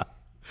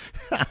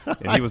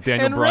 And he was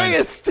Daniel and Bryan. Ray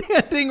is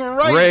standing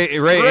right.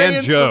 Ray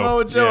and Joe.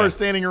 Samoa Joe Yeah. are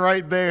standing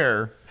right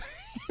there.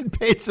 And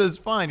Paige says,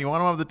 fine, you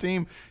want him off the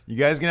team? You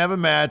guys can have a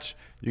match.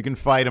 You can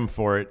fight him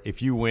for it.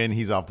 If you win,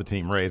 he's off the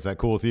team. Ray, is that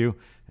cool with you?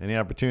 Any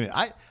opportunity?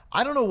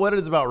 I don't know what it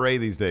is about Ray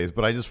these days,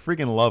 but I just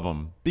freaking love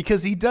him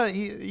because he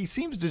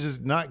seems to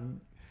just not.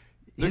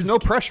 There's no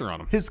pressure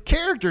on him. His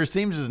character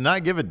seems to just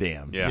not give a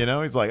damn. Yeah. You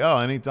know, he's like, oh,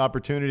 any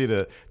opportunity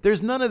to.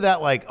 There's none of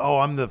that like, oh,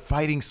 I'm the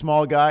fighting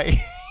small guy.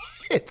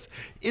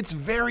 It's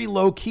very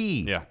low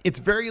key. Yeah. It's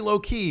very low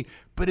key,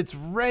 but it's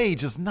Ray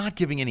just not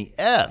giving any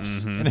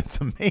F's, and it's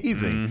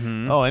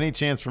amazing. Oh, any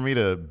chance for me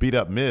to beat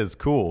up Miz?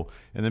 Cool.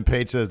 And then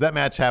Paige says that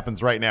match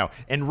happens right now,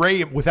 and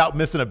Ray, without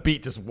missing a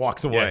beat, just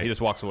walks away. Yeah, he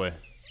just walks away.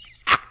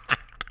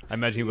 I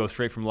imagine he'll go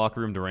straight from locker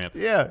room to ramp.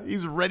 Yeah,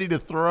 he's ready to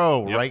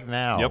throw right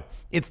now. Yep.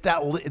 It's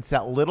that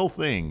little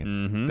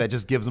thing that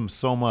just gives him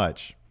so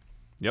much.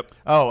 Yep.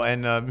 Oh,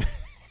 and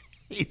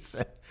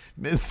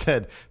Miz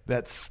said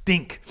that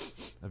stink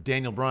of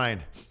Daniel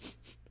Bryan.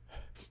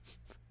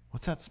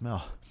 What's that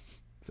smell?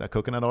 Is that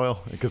coconut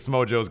oil? Because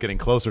Samoa Joe's getting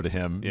closer to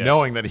him,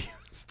 knowing that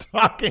he's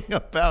talking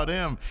about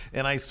him.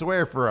 And I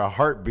swear for a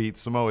heartbeat,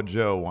 Samoa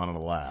Joe wanted to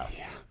laugh.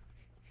 Yeah.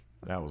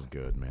 That was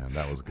good, man.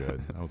 That was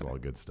good. That was all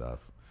good stuff.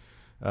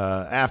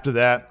 After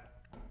that,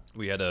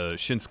 we had a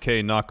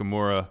Shinsuke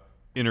Nakamura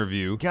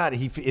interview. God,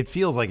 it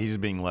feels like he's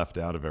just being left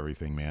out of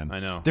everything, man. I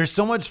know. There's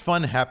so much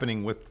fun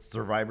happening with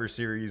Survivor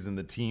Series and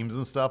the teams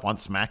and stuff on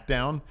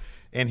SmackDown,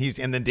 and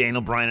then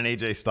Daniel Bryan and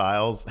AJ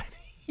Styles.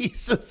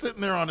 He's just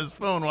sitting there on his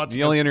phone watching.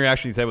 The only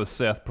interaction he's had with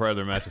Seth prior to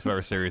their match at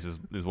Survivor Series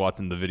is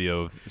watching the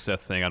video of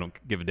Seth saying, I don't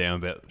give a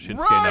damn about Shinsuke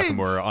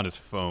Nakamura on his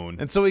phone.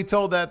 And so he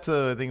told that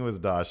to, I think it was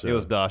Dasha. It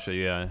was Dasha,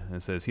 yeah.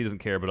 And says he doesn't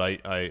care, but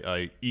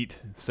I eat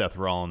Seth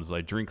Rollins.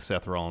 I drink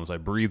Seth Rollins. I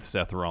breathe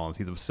Seth Rollins.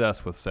 He's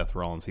obsessed with Seth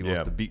Rollins. He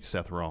wants to beat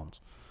Seth Rollins.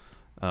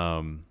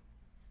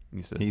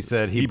 He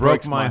said he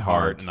broke my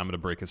heart, and I'm going to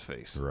break his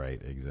face. Right,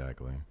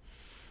 exactly.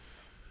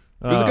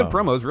 It was a good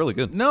promo. It was really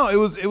good. No, it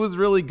was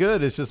really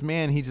good. It's just,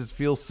 man, he just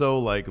feels so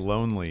like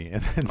lonely,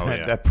 and then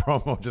that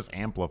promo just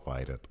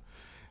amplified it.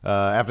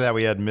 After that,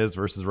 we had Miz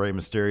versus Rey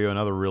Mysterio,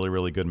 another really,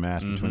 really good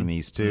match between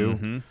these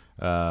two.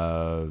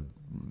 One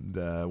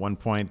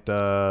point,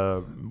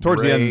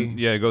 towards the end,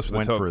 it goes for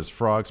went for his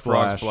frog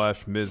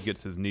splash. Miz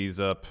gets his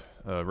knees up.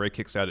 Ray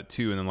kicks out at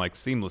 2, and then like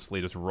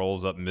seamlessly just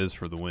rolls up Miz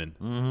for the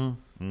win.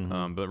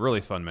 But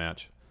really fun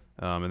match.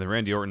 And then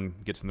Randy Orton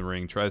gets in the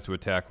ring, tries to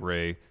attack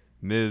Ray.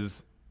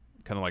 Miz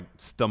kind of like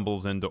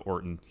stumbles into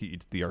Orton. He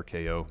eats the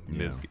RKO.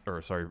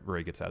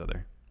 Ray gets out of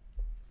there.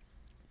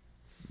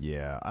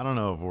 Yeah, I don't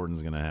know if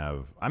Orton's going to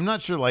have... I'm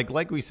not sure,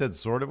 like we said,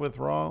 sort of with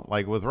Raw.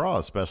 Like with Raw,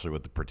 especially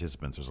with the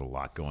participants, there's a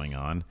lot going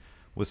on.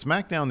 With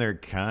SmackDown, there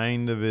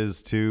kind of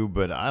is too,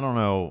 but I don't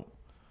know.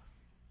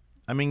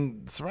 I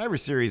mean, Survivor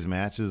Series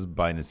matches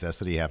by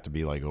necessity have to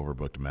be like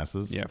overbooked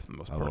messes. Yeah, for the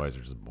most part. Otherwise,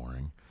 they're just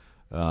boring.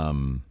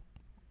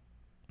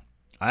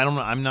 I don't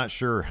know. I'm not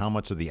sure how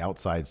much of the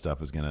outside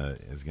stuff is gonna.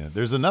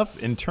 There's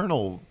enough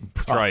internal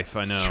strife.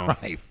 I know.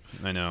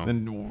 I know.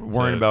 And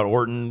worrying about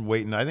Orton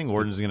waiting. I think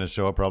Orton's gonna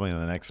show up probably in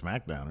the next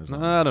SmackDown or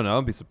something. I don't know.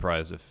 I'd be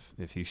surprised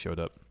if he showed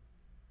up.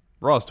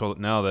 Raw's told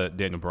now that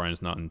Daniel Bryan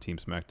is not in Team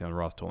SmackDown.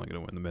 Raw's totally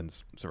going to win the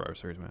men's Survivor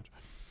Series match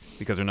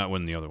because they're not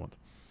winning the other ones.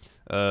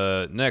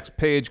 Next,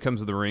 Paige comes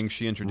to the ring.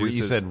 She introduces.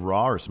 You said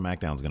Raw or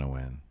SmackDown's going to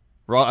win.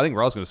 Raw. I think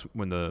Raw's going to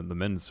win the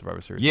men's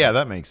Survivor Series. Yeah,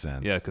 that makes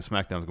sense. Yeah, because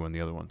SmackDown's going to win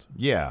the other ones.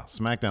 Yeah,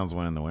 SmackDown's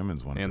winning the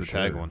women's one and for the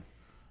tag sure. one.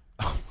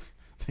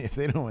 If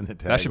they don't win the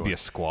tag, that should one, be a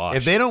squash.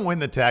 If they don't win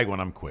the tag one,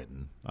 I'm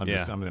quitting. I'm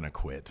going to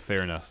quit.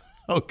 Fair enough.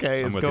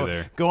 Okay, I'm with you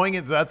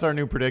there. That's our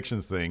new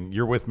predictions thing.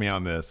 You're with me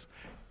on this.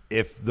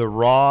 If the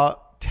Raw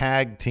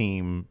tag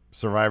team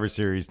Survivor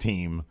Series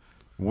team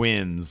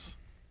wins,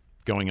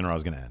 Going in Raw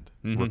is going to end.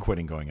 We're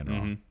quitting Going in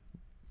Raw.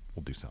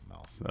 We'll do something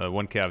else.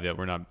 One caveat: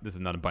 this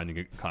is not a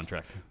binding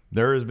contract.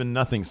 There has been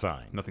nothing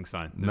signed. Nothing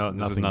signed. This is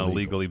nothing not legal. a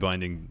legally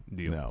binding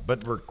deal. No,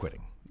 but we're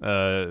quitting.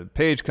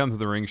 Paige comes to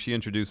the ring. She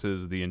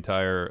introduces the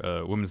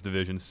entire women's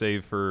division,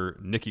 save for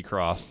Nikki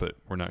Cross, but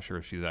we're not sure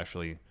if she's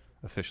actually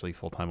officially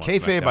full-time on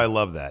Kayfabe, SmackDown. I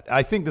love that.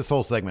 I think this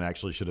whole segment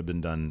actually should have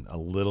been done a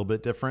little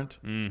bit different.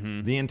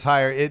 The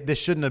entire this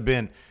shouldn't have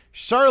been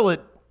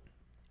Charlotte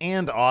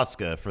and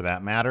Asuka for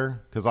that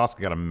matter, because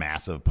Asuka got a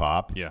massive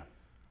pop. Yeah.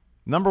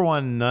 Number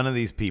one, none of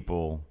these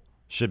people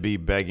should be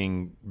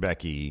begging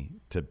Becky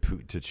to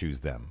choose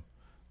them.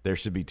 There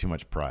should be too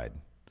much pride.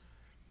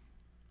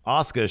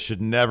 Asuka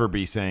should never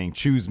be saying,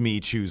 choose me,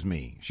 choose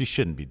me. She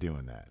shouldn't be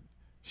doing that.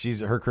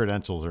 Her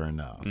credentials are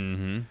enough.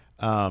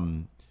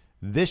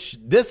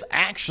 This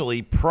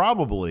actually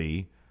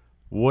probably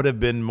would have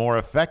been more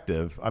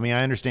effective. I mean,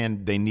 I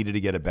understand they needed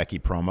to get a Becky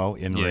promo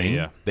in ring.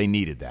 Yeah. They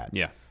needed that.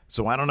 Yeah.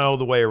 So I don't know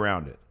the way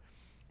around it.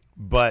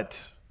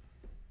 But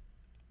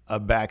a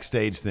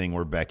backstage thing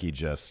where Becky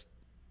just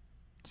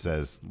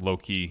says, low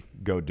key,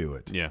 go do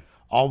it. Yeah.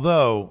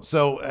 Although,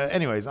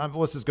 anyways,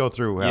 let's just go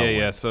through how it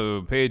went.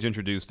 So Paige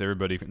introduced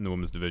everybody in the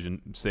women's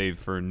division, save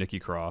for Nikki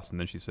Cross, and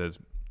then she says,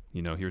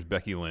 here's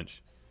Becky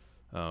Lynch.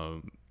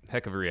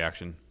 Heck of a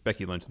reaction.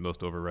 Becky Lynch, the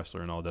most over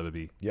wrestler in all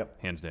WWE. Yep.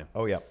 Hands down.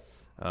 Oh, yeah.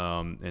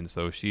 And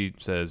so she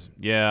says,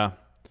 I'm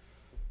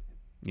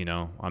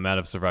out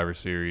of Survivor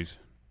Series.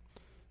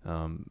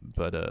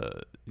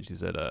 But she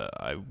said,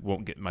 I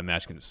won't get my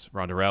match against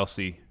Ronda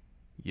Rousey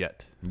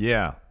yet.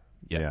 Yeah.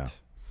 Yet.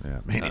 Yeah.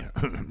 Mania.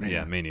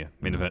 Yeah, Mania.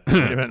 Main event.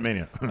 Main event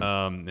Mania.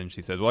 And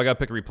she says, well, I got to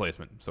pick a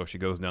replacement. So she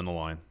goes down the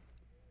line.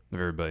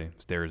 Everybody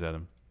stares at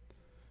him.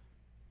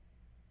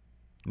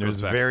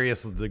 There's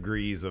various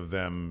degrees of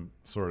them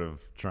sort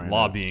of trying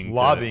lobbying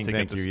to get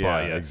thank you.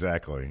 Spot, yeah, yes.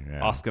 exactly. Yeah.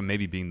 Asuka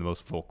maybe being the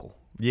most vocal.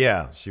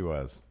 Yeah, she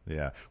was.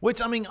 Yeah.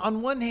 Which, I mean,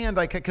 on one hand,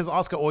 because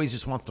Asuka always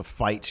just wants to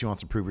fight. She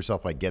wants to prove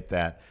herself. I get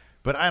that.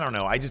 But I don't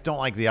know. I just don't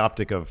like the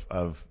optic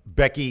of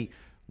Becky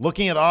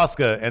looking at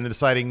Asuka and then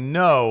deciding,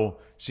 no,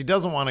 she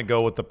doesn't want to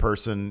go with the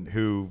person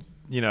who,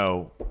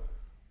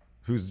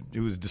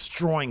 who's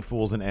destroying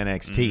fools in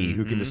NXT,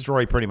 who can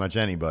destroy pretty much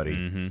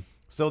anybody.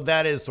 So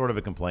that is sort of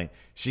a complaint.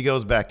 She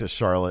goes back to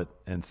Charlotte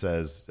and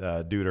says,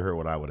 do to her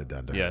what I would have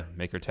done to her. Yeah,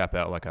 make her tap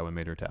out like I would have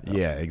made her tap out.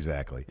 Yeah,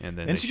 exactly.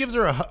 And she gives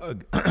her a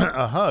hug,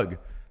 a hug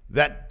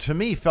that, to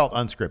me, felt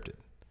unscripted.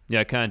 Yeah,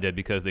 it kind of did,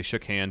 because they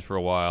shook hands for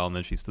a while, and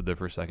then she stood there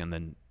for a second,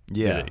 then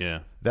did it. Yeah.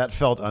 That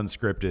felt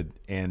unscripted,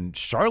 and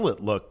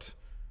Charlotte looked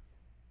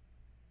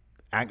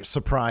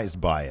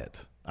surprised by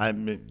it. I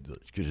mean,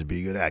 she could just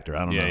be a good actor.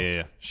 I don't know.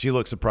 Yeah. She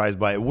looked surprised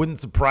by it. It wouldn't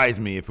surprise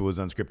me if it was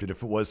unscripted.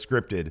 If it was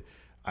scripted,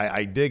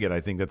 I dig it.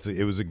 I think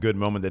it was a good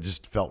moment that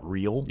just felt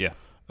real. Yeah.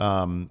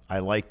 I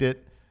liked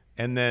it.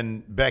 And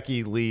then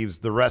Becky leaves.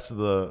 The rest of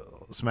the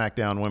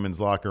SmackDown women's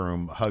locker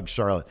room hugs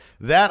Charlotte.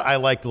 That I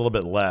liked a little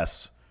bit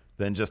less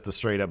than just a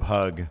straight up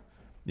hug.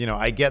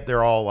 I get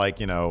they're all like,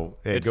 hey,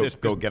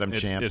 go get them,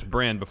 champ. It's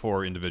brand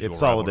before individual. It's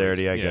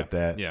solidarity. rivalries. I get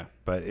that. Yeah.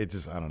 But it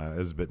just, I don't know. It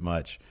was a bit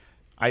much.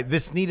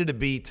 This needed to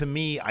be, to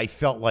me, I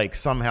felt like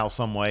somehow,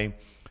 some way,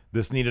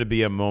 this needed to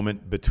be a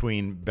moment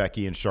between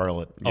Becky and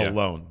Charlotte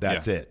alone.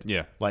 That's it.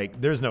 Yeah.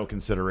 Like, there's no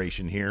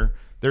consideration here.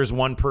 There's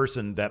one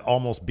person that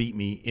almost beat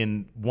me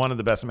in one of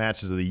the best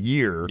matches of the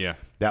year. Yeah.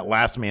 That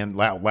last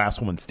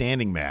woman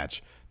standing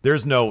match.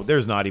 There's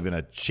not even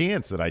a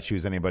chance that I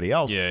choose anybody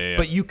else. Yeah.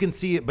 But you can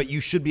see it, but you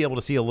should be able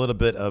to see a little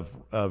bit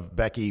of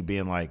Becky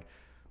being like,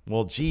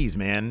 well, geez,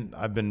 man,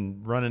 I've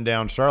been running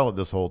down Charlotte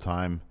this whole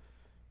time.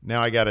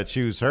 Now I got to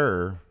choose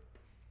her.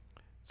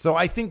 So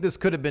I think this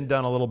could have been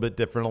done a little bit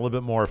different, a little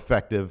bit more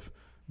effective.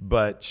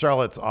 But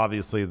Charlotte's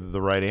obviously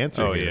the right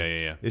answer. Oh, here.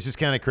 yeah. It's just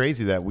kind of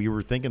crazy that we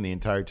were thinking the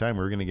entire time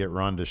we were going to get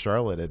Ronda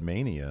Charlotte at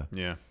Mania.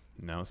 Yeah.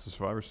 Now it's the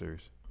Survivor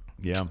Series.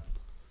 Yeah.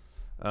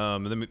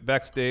 And then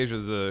backstage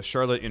was a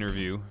Charlotte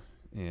interview,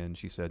 and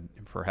she said,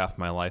 for half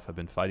my life I've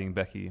been fighting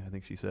Becky, I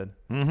think she said.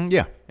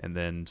 Yeah. And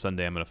then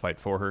Sunday I'm going to fight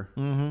for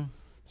her.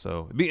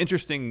 So it'd be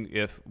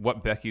interesting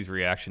what Becky's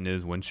reaction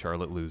is when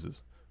Charlotte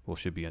loses. Will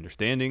she be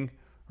understanding,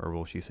 or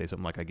will she say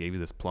something like, I gave you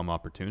this plum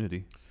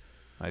opportunity.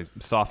 I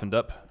softened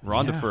up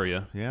Ronda for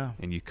you,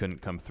 and you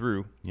couldn't come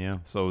through. Yeah.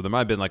 So there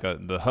might have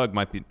been the hug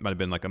might have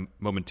been like a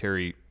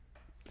momentary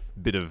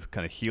bit of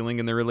kind of healing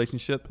in their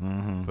relationship,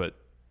 but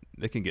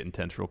it can get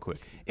intense real quick.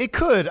 It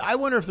could. I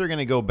wonder if they're going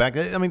to go back.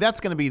 I mean,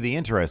 that's going to be the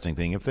interesting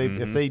thing. If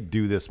they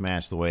do this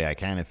match the way I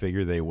kind of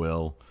figure they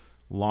will,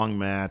 long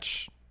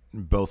match,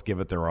 both give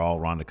it their all,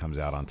 Ronda comes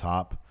out on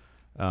top.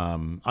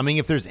 I mean,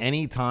 if there's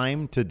any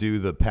time to do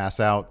the pass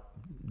out,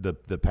 the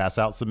pass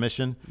out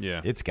submission,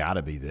 it's got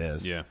to be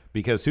this. Yeah.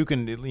 Because who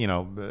can,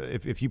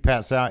 if you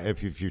pass out,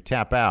 if you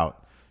tap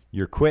out,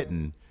 you're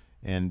quitting,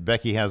 and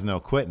Becky has no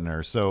quitting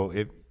her. So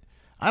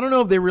I don't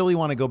know if they really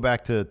want to go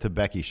back to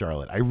Becky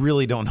Charlotte. I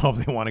really don't know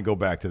if they want to go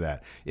back to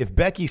that. If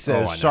Becky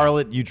says,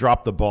 Charlotte, you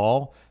dropped the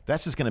ball,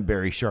 that's just going to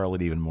bury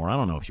Charlotte even more. I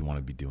don't know if you want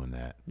to be doing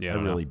that. Yeah,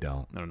 I really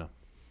don't. I don't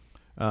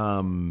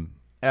know.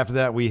 After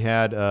that, we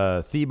had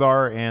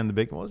Thebar and the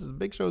Big. Well, the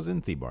Big Show's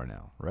in Thebar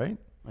now, right?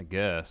 I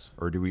guess.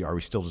 Or are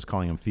we still just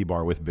calling him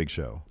Thebar with Big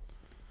Show?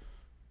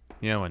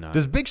 Yeah, why not?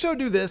 Does Big Show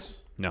do this?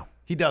 No,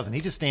 he doesn't. He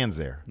just stands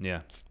there.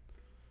 Yeah,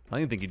 I don't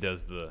even think he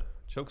does the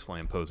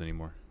chokeslam pose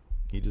anymore.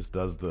 He just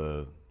does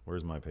the.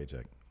 Where's my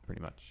paycheck?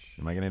 Pretty much.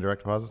 Am I getting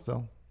direct deposit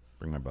still?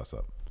 Bring my bus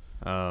up.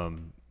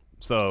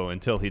 So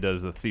until he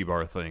does the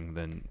Thebar thing,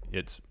 then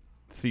it's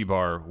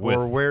Thebar with.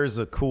 Or wears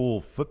a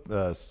cool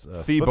football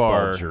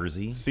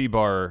jersey.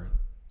 Thebar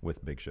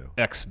with Big Show.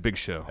 X Big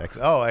Show. X.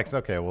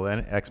 Okay. Well,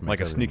 then X makes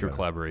like a sneaker better.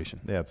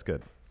 collaboration. Yeah, it's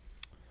good.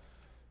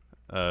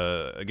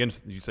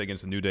 Against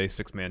the New Day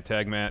 6-man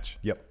tag match.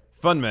 Yep.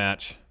 Fun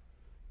match.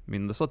 I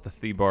mean, let's let the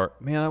Thebar.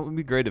 Man, that would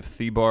be great if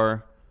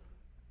Thebar,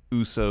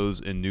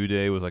 Usos, and New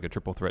Day was like a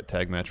triple threat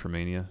tag match for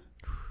Mania.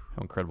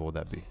 How incredible would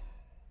that be?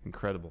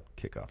 Incredible.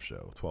 Kickoff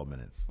show, 12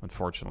 minutes.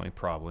 Unfortunately,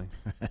 probably.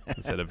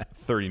 Instead of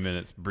 30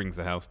 minutes, brings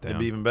the house down. It'd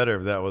be even better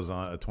if that was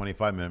on a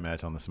 25-minute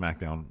match on the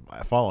SmackDown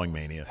following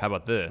Mania. How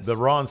about this? The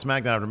Raw and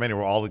SmackDown after Mania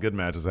where all the good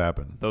matches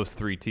happen. Those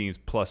 3 teams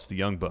plus the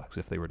Young Bucks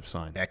if they were to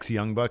sign.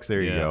 Ex-Young Bucks,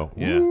 there you go.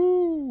 Yeah.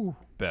 Woo!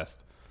 Best.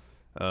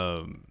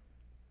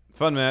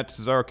 Fun match.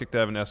 Cesaro kicked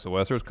out of an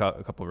SOS. There was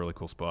a couple of really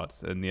cool spots.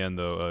 In the end,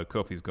 though,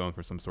 Kofi's going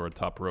for some sort of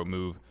top rope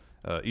move.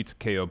 Eats a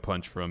KO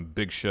punch from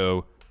Big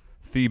Show.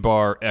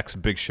 Thebar X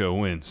Big Show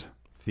wins.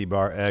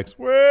 Thebar X.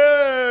 I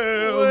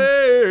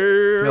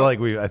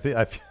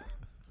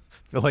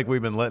feel like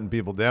we've been letting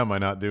people down by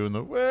not doing the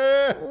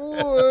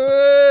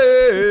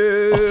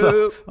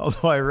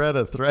although I read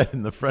a thread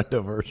in the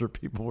Friendoverse where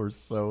people were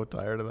so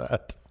tired of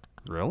that.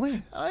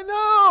 Really? I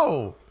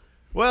know.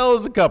 Well, it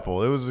was a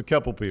couple. It was a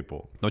couple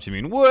people. Don't you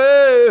mean,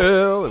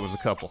 well, it was a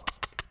couple.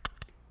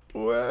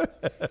 Well.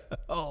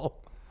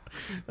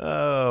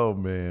 Oh,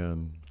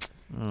 man.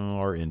 Oh,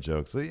 our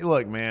in-jokes.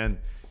 Look, man,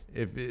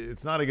 if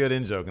it's not a good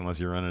in-joke unless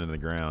you're running into the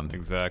ground.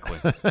 Exactly.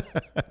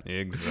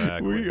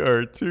 Exactly. We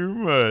are too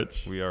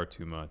much. We are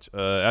too much.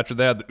 After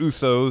that, the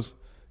Usos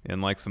in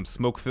like some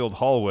smoke-filled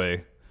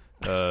hallway.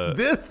 Oh,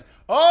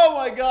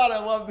 my God, I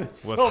love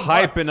this was so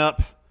hyping much.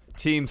 up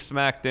Team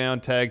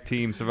SmackDown Tag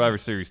Team Survivor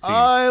Series team.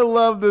 I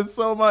love this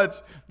so much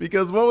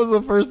because what was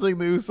the first thing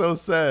the Usos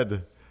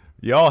said?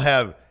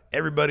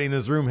 Everybody in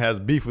this room has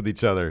beef with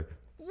each other.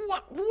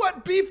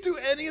 What beef do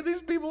any of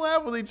these people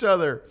have with each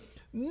other?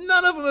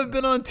 None of them have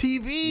been on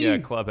TV. Yeah,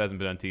 Club hasn't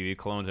been on TV.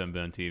 Clones haven't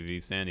been on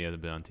TV. Sandy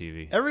hasn't been on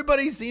TV.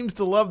 Everybody seems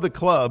to love the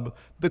Club.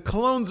 The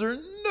Clones are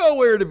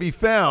nowhere to be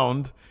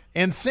found.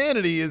 And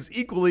Sanity is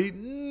equally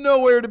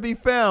nowhere to be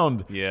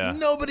found. Yeah.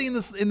 Nobody in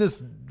this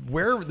As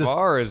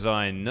far as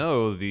I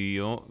know,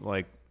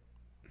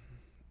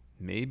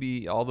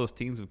 maybe all those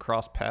teams have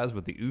crossed paths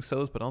with the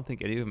Usos, but I don't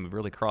think any of them have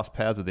really crossed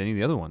paths with any of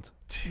the other ones.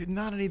 Dude,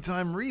 not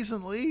anytime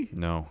recently.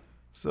 No.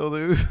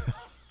 So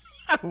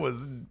I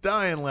was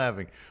dying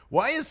laughing.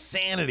 Why is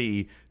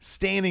Sanity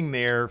standing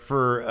there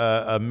for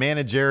a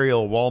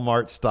managerial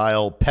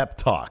Walmart-style pep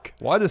talk?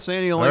 Why does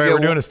Sandy only All right, get we're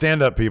doing a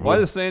stand-up, people. Why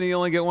does Sandy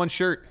only get one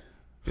shirt?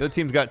 The other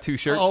team's got 2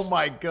 shirts. Oh,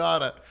 my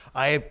God.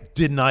 I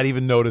did not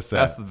even notice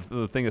that. That's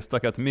the thing that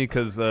stuck out to me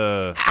because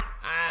I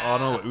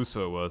don't know what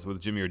Uso was with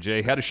Jimmy or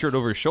Jay. He had a shirt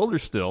over his shoulder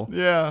still.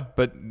 Yeah.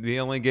 But they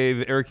only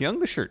gave Eric Young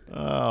the shirt.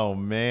 Oh,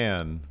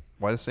 man.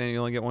 Why does Sandy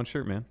only get one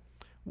shirt, man?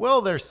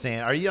 Well, they're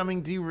saying,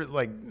 do you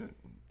like,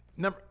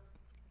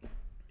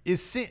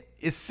 is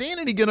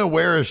Sanity going to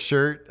wear a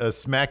shirt, a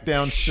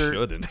SmackDown shirt?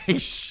 Shouldn't. They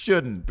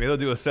shouldn't. Maybe they'll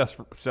do a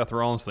Seth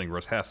Rollins thing where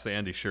it's half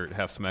Sandy shirt,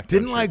 half SmackDown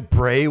Didn't shirt. like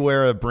Bray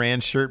wear a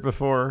brand shirt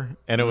before?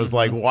 And it was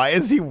like, why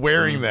is he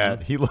wearing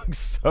that? He looks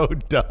so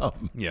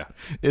dumb. Yeah.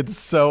 It's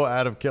so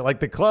out of care.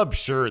 Like the Club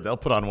shirt, they'll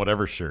put on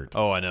whatever shirt.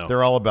 Oh, I know.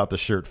 They're all about the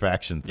shirt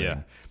faction thing.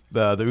 Yeah.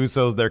 The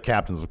Usos, they're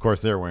captains. Of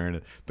course, they're wearing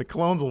it. The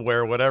Clones will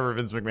wear whatever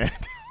Vince McMahon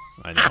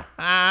I know.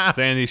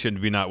 Sandy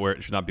should not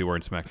be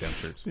wearing SmackDown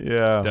shirts.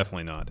 Yeah.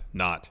 Definitely not.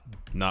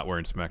 Not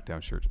wearing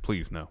SmackDown shirts.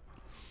 Please, no.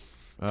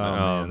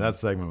 Oh, man. That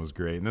segment was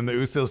great. And then the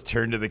Usos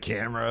turned to the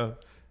camera.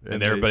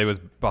 And everybody was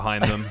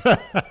behind them.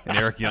 And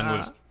Eric Young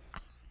was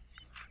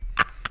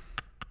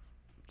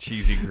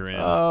cheesy grin.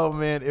 Oh,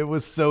 man. It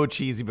was so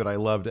cheesy, but I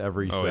loved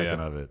every second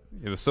of it.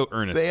 It was so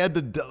earnest. They had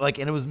to, and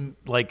it was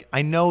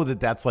I know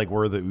that's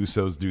where the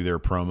Usos do their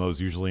promos,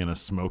 usually in a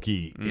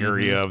smoky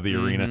area of the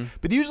arena.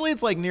 But usually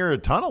it's near a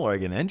tunnel or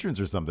an entrance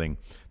or something.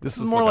 This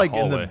is more like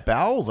in the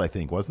bowels, I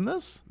think, wasn't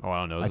this? Oh,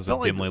 I don't know. This is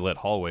a dimly lit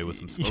hallway with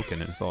some smoke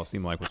in it. That's all it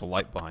seemed like with a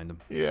light behind them.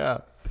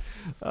 Yeah.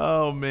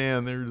 Oh,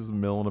 man. They were just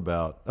milling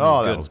about.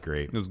 Oh, that was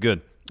great. It was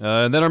good.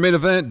 And then our main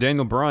event,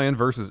 Daniel Bryan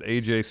versus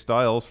AJ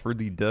Styles for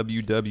the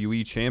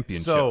WWE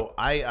Championship. So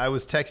I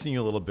was texting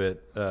you a little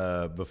bit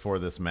before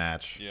this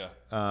match. Yeah.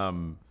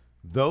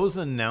 Those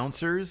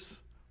announcers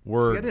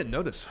were... See, I didn't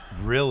notice.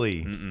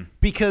 Really?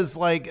 Because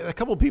a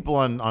couple people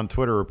on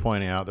Twitter were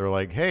pointing out, they're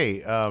like, hey,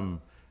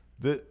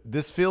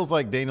 this feels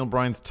like Daniel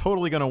Bryan's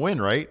totally going to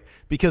win, right?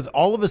 Because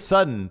all of a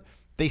sudden...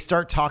 they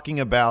start talking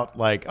about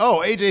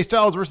AJ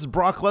Styles versus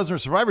Brock Lesnar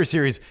Survivor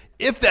Series,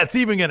 if that's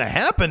even going to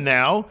happen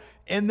now.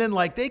 And then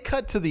they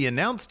cut to the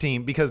announce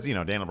team because,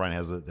 Daniel Bryan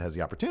has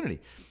the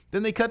opportunity.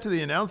 Then they cut to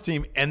the announce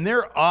team, and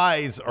their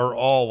eyes are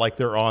all like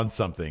they're on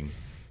something.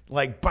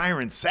 Like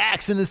Byron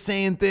Saxon is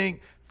saying things.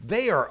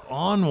 They are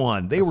on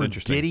one. They were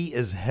giddy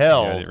as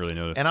hell. Yeah, I didn't really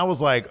notice. And I was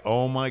like,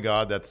 oh, my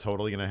God, that's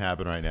totally going to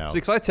happen right now. See,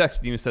 because I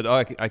texted you and said,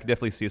 I could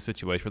definitely see a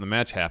situation where the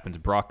match happens.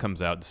 Brock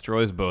comes out,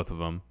 destroys both of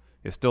them.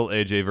 It's still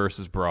AJ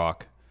versus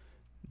Brock.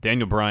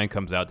 Daniel Bryan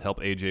comes out to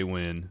help AJ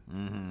win.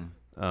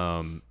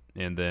 Mm-hmm.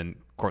 And then,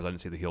 of course, I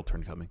didn't see the heel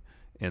turn coming.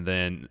 And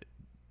then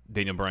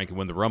Daniel Bryan can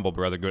win the Rumble, but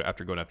rather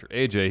after going after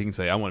AJ, he can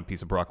say, I want a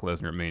piece of Brock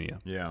Lesnar at Mania.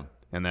 Yeah.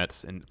 And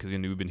that's because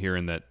we've been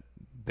hearing that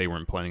they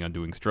weren't planning on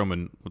doing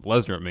Strowman with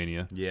Lesnar at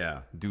Mania. Yeah.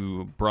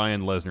 Do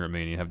Bryan Lesnar at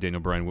Mania, have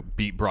Daniel Bryan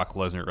beat Brock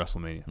Lesnar at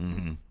WrestleMania.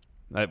 Mm-hmm.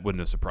 That wouldn't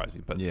have surprised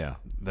me. But yeah.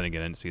 Then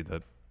again, I didn't see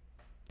the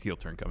heel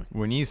turn coming.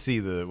 When you see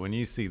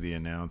the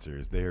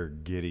announcers, they're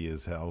giddy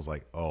as hell. I was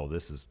like, oh,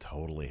 this is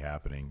totally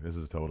happening. This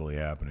is totally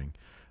happening.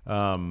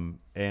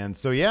 And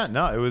so yeah,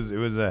 no, it was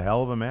a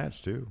hell of a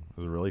match too. It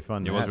was a really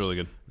fun match. It was really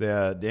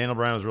good. Daniel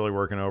Bryan was really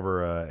working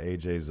over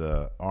AJ's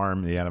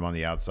arm. He had him on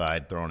the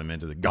outside, throwing him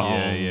into the gong.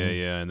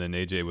 Yeah. And then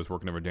AJ was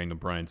working over Daniel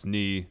Bryan's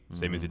knee,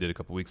 same as he did a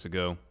couple weeks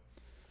ago.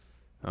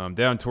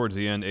 Down towards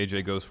the end,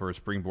 AJ goes for a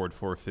springboard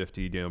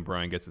 450. Daniel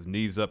Bryan gets his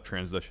knees up,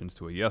 transitions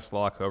to a yes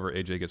lock. However,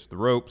 AJ gets the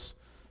ropes.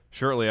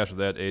 Shortly after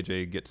that,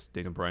 AJ gets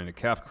Daniel Bryan a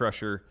calf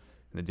crusher.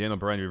 And then Daniel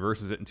Bryan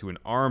reverses it into an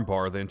arm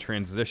bar, then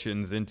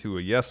transitions into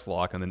a yes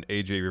lock, and then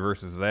AJ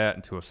reverses that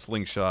into a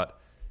slingshot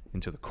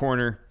into the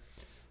corner.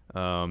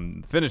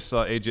 The finish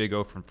saw AJ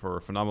go for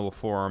a phenomenal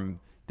forearm.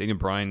 Daniel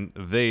Bryan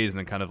evades and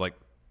then kind of like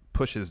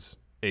pushes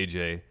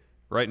AJ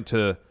right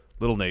into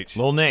Little Nate.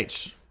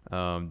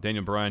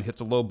 Daniel Bryan hits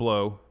a low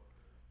blow,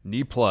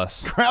 knee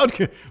plus.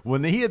 Crowd,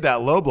 when he hit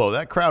that low blow,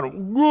 that crowd,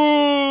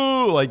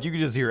 whoa, like you could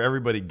just hear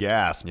everybody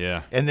gasp.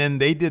 Yeah. And then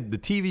they did, the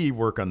TV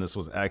work on this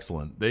was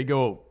excellent. They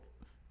go,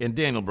 and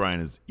Daniel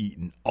Bryan is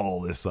eating all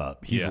this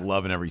up. He's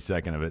loving every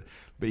second of it.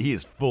 But he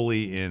is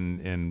fully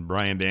in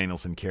Bryan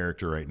Danielson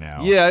character right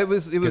now. Yeah, it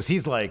was because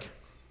he's like,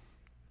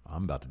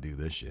 I'm about to do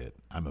this shit.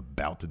 I'm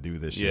about to do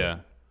this shit. Yeah.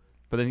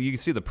 But then you can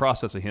see the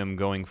process of him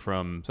going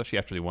from, especially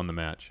after he won the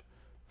match,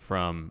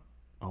 from,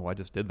 oh, I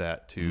just did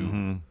that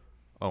to,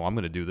 oh, I'm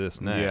going to do this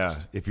next. Yeah.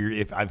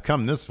 If I've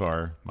come this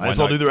far, might as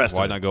well do the rest of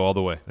it. Why not go all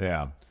the way?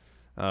 Yeah.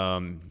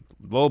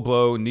 Low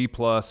blow, knee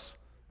plus.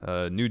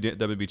 New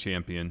WB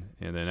champion,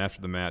 and then after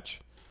the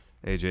match,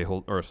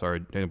 Daniel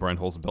Bryan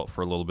holds the belt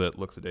for a little bit,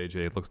 looks at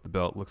AJ, looks at the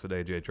belt, looks at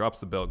AJ, drops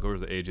the belt, goes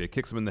to AJ,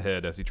 kicks him in the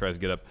head as he tries to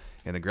get up,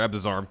 and then grabs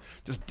his arm.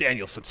 Just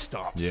Danielson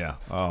stomps. Yeah.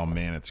 Oh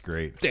man, it's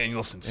great.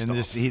 Danielson stomps. And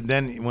just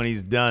then when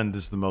he's done,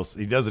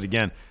 he does it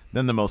again.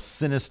 Then the most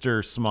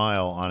sinister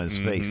smile on his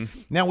face.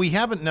 Now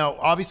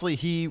obviously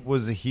he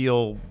was a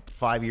heel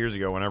 5 years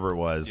ago, whenever it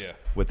was,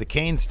 with the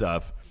Kane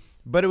stuff.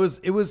 But it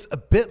was a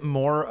bit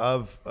more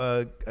of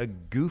a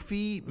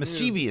goofy,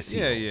 mischievous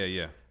heel.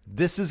 Yeah.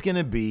 This is going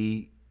to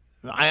be.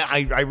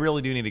 I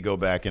really do need to go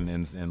back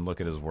and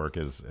look at his work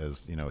as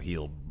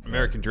heel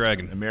American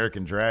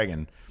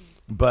Dragon.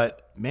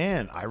 But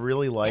man, I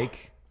really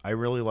like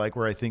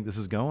where I think this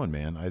is going,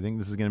 man. I think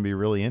this is going to be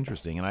really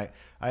interesting, and I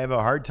have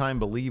a hard time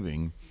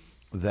believing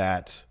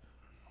that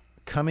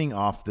coming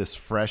off this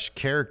fresh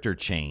character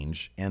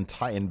change and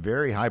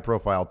very high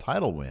profile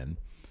title win,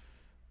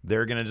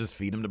 they're going to just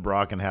feed him to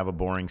Brock and have a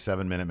boring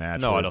 7-minute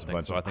match. No, I don't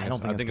think so. I think it's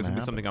going to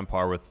be something on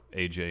par with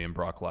AJ and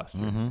Brock last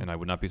year, and I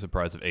would not be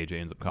surprised if AJ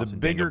ends up costing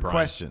Daniel Bryan. The bigger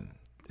question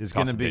is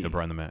going to be, Daniel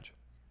Bryan the match.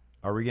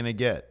 Are we going to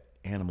get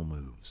animal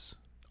moves?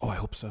 Oh, I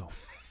hope so.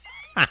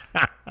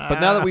 But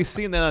now that we've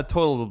seen that on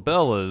Total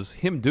Bellas,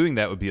 him doing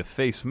that would be a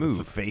face move.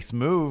 It's a face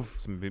move.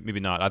 So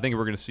maybe not. I think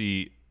we're going to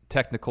see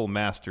technical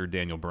master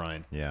Daniel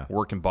Bryan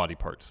working body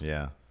parts.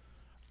 Yeah.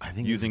 I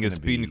think using his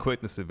speed and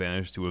quickness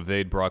advantage to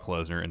evade Brock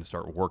Lesnar and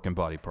start working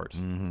body parts.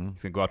 He's going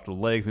to go after the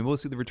legs. Maybe we'll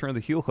see the return of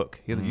the heel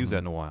hook. He hasn't used that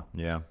in a while.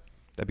 Yeah.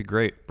 That'd be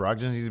great. Brock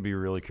just needs to be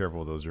really careful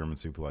with those German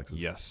suplexes.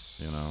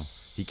 Yes.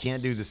 He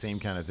can't do the same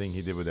kind of thing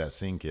he did with that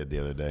Singh kid the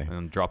other day.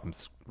 And drop him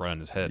right on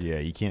his head. Yeah,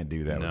 you can't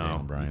do that with Daniel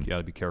Bryan. You got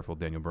to be careful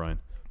with Daniel Bryan.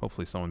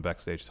 Hopefully someone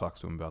backstage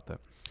talks to him about that.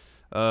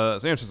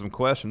 Let's answer some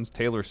questions.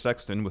 Taylor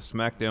Sexton, with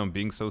SmackDown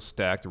being so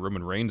stacked and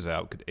Roman Reigns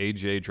out, could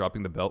AJ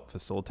dropping the belt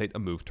facilitate a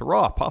move to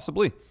Raw?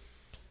 Possibly.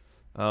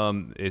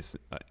 Let's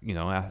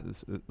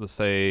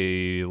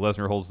say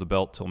Lesnar holds the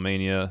belt till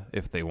Mania.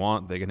 If they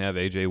want, they can have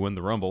AJ win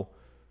the Rumble.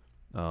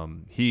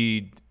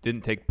 He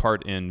didn't take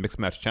part in Mixed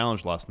Match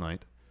Challenge last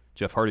night.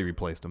 Jeff Hardy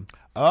replaced him.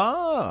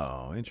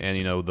 Oh,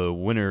 interesting. And the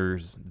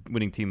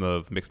winning team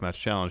of Mixed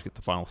Match Challenge get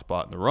the final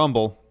spot in the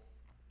Rumble.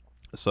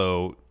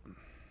 So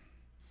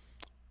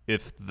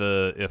if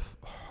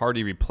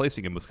Hardy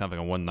replacing him was kind of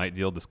like a one-night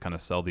deal, just kind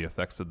of sell the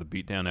effects of the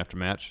beatdown after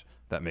match,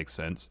 that makes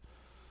sense.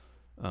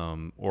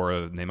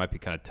 Or they might be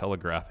kind of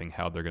telegraphing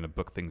how they're going to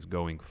book things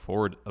going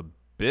forward a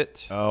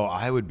bit. Oh,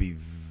 I'd be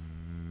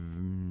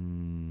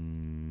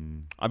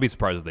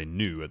surprised if they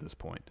knew at this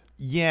point.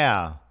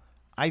 Yeah,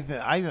 I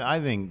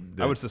think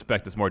I would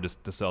suspect it's more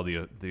just to sell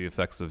the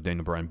effects of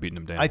Daniel Bryan beating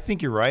him down. I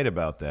think you're right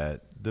about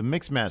that. The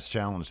Mixed Match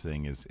Challenge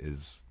thing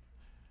is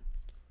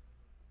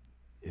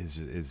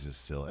is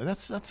just silly.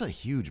 That's a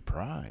huge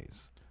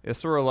prize. It's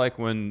sort of like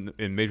when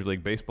in Major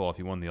League Baseball, if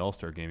you won the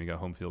All-Star game, you got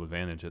home field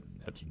advantage at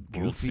World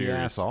Goofy Series.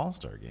 ass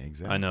All-Star game.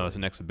 Exactly. I know, it's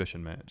an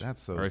exhibition match.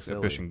 That's so or silly.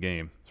 exhibition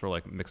game. Sort of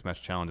like Mixed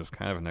Match Challenge is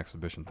kind of an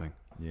exhibition thing.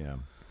 Yeah.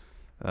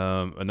 A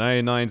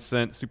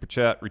 99-cent super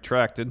chat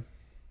retracted.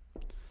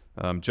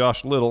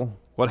 Josh Little,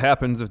 what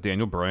happens if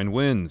Daniel Bryan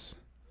wins?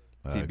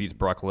 If he beats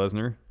Brock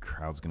Lesnar?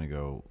 Crowd's gonna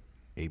go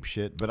ape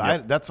shit. But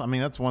Yep. that's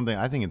one thing.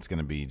 I think it's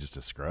gonna be just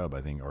a scrub.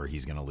 I think, or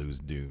he's gonna lose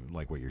due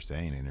like what you're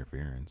saying,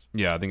 interference.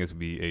 Yeah, I think it's gonna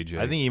be AJ.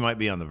 I think he might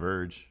be on the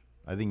verge.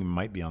 I think he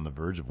might be on the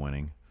verge of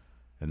winning,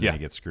 and then he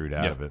gets screwed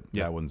out of it.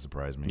 Yeah. That wouldn't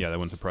surprise me. Yeah, that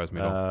wouldn't surprise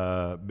me at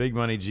all. Big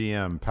Money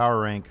GM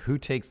Power Rank. Who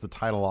takes the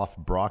title off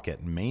Brock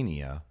at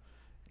Mania?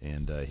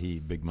 And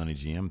Big Money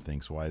GM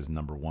thinks, why is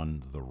number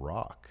 1 The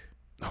Rock?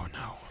 Oh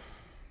no.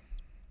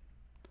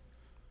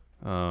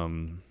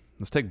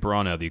 Let's take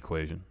Braun out of the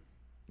equation.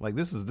 Like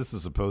this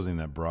is supposing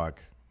that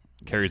Brock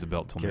carries the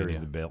belt till carries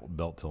Mania. the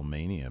belt till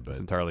Mania, but It's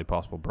entirely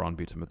possible Braun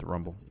beats him at the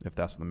Rumble if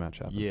that's when the match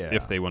happens. Yeah.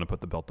 If they want to put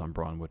the belt on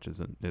Braun, which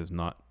is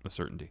not a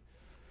certainty.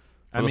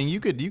 I mean, you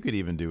could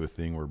even do a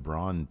thing where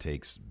Braun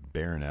takes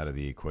Baron out of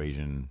the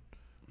equation,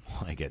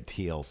 like at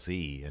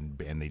TLC,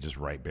 and they just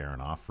write Baron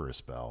off for a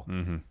spell.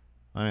 Mm-hmm.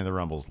 I mean, the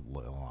Rumble's a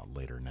lot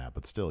later than that,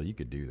 but still, you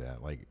could do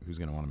that. Like, who's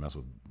going to want to mess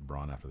with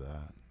Braun after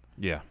that?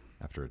 Yeah.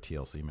 After a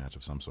TLC match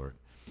of some sort.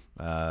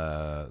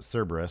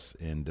 Cerberus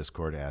in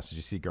Discord asked, did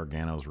you see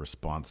Gargano's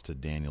response to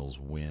Daniel's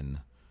win?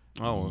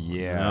 Oh,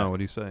 yeah. No, what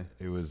did he say?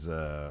 It was, he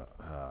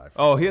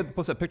had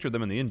posted that picture of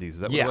them in the Indies.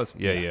 Is that what it was?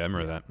 Yeah, I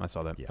remember that. I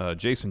saw that. Yeah.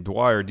 Jason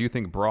Dwyer, do you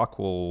think Brock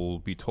will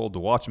be told to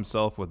watch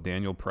himself with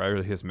Daniel prior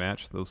to his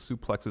match? Those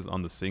suplexes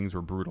on the Sings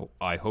were brutal.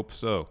 I hope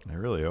so. I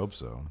really hope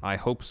so. I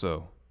hope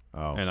so.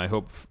 Oh. And I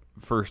hope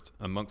first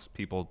amongst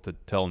people to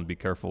tell him to be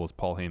careful is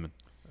Paul Heyman.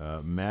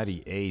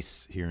 Maddie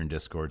Ace here in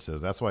Discord says,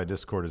 that's why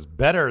Discord is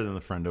better than the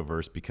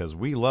Friendoverse, because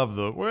we love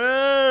the whale.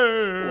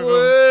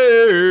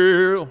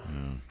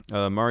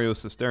 Mario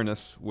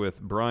Cisternas, with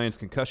Brian's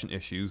concussion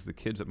issues, the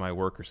kids at my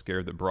work are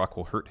scared that Brock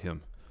will hurt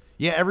him.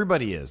 Yeah,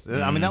 everybody is.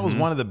 I mean, that was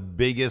one of the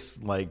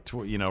biggest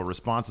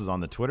responses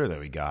on the Twitter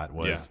that we got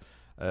was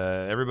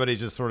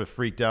everybody's just sort of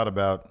freaked out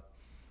about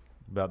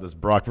this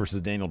Brock versus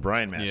Daniel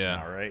Bryan match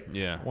now, right?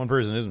 Yeah. One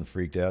person isn't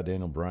freaked out,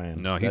 Daniel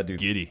Bryan. No, he's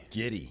giddy.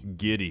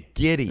 Giddy.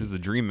 This is a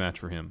dream match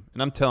for him.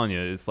 And I'm telling you,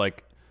 it's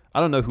like, I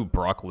don't know who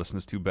Brock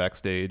listens to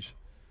backstage,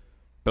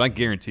 but I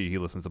guarantee he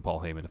listens to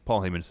Paul Heyman. If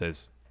Paul Heyman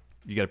says,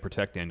 you got to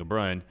protect Daniel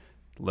Bryan,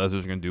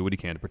 Lesnar's going to do what he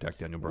can to protect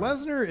Daniel Bryan.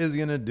 Lesnar is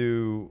going to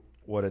do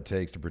what it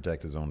takes to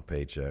protect his own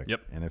paycheck.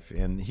 Yep.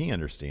 And he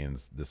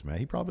understands this match.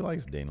 He probably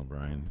likes Daniel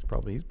Bryan.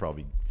 He's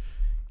probably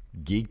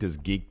geeked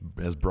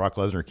as Brock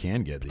Lesnar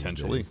can get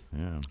Potentially. these days.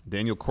 Yeah.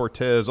 Daniel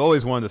Cortez,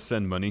 always wanted to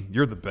send money.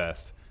 You're the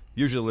best.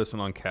 Usually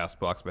listen on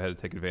CastBox, but I had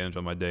to take advantage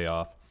on my day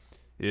off.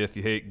 If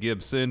you hate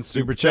Gibson,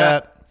 Super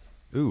chat.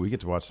 Ooh, we get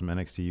to watch some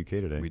NXT UK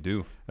today. We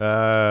do.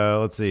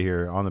 Let's see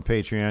here. On the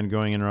Patreon,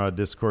 Going In Raw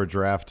Discord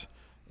draft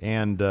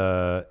and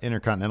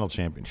Intercontinental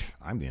Champion.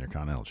 I'm the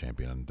Intercontinental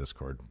Champion on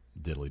Discord.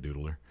 Diddly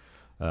doodler.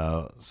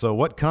 So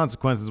what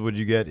consequences would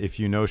you get if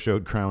you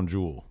no-showed Crown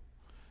Jewel?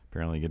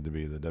 Apparently you get to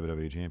be the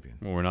WWE champion.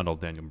 Well, we're not all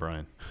Daniel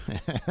Bryan.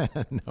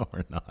 No,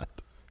 we're not.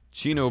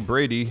 Chino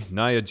Brady,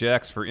 Nia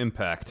Jax for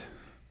Impact.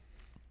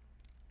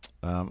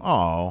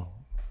 Nah,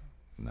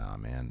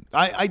 man.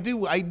 I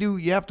do.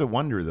 You have to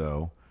wonder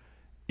though,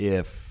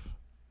 if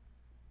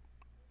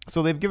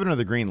so they've given her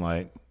the green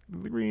light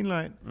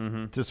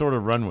to sort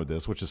of run with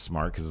this, which is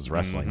smart because it's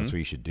wrestling. That's what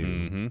you should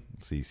do.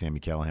 See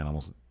Sami Callihan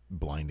almost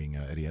blinding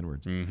Eddie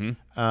Edwards.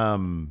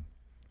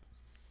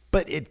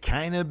 But it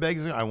kind of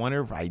begs.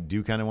 I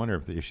do kind of wonder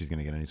if she's going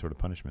to get any sort of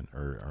punishment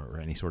or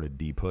any sort of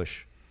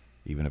D-push,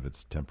 even if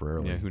it's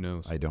temporarily. Yeah, who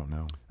knows? I don't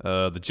know.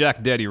 The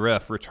Jack Daddy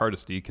ref, Rich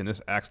Hardesty, can this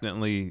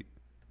accidentally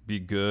be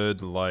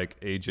good like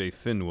AJ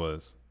Finn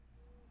was?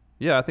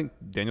 Yeah, I think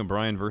Daniel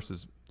Bryan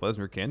versus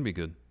Lesnar can be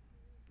good.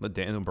 Let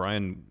Daniel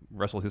Bryan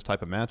wrestle his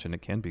type of match, and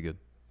it can be good.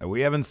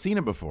 We haven't seen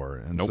it before,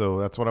 and so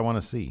that's what I want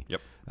to see.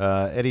 Yep.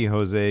 Eddie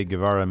Jose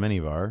Guevara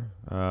Menivar,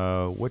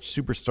 which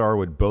superstar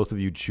would both of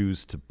you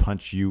choose to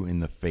punch you in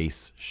the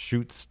face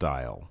shoot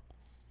style?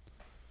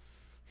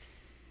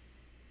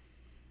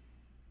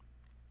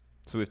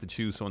 So we have to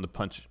choose someone to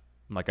punch.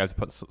 Like I have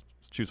to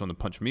choose someone to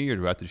punch me, or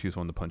do I have to choose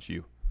someone to punch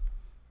you?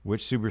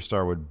 Which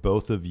superstar would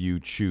both of you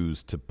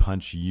choose to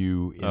punch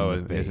you in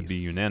the face? It has to be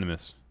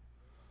unanimous.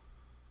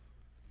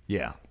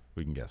 Yeah,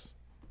 we can guess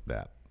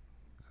that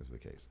as the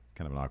case.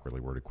 Kind of an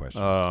awkwardly worded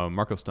question.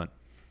 Marco Stunt.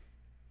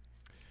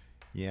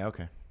 Yeah,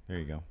 okay. There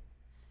you go.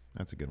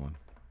 That's a good one.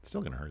 It's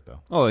still going to hurt,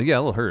 though. Oh, yeah,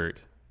 it'll hurt.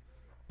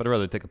 But I'd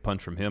rather take a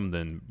punch from him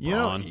than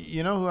Braun.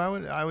 You know who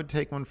I would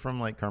take one from,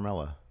 like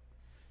Carmella.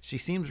 She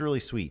seems really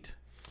sweet.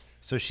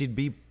 So she'd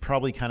be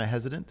probably kind of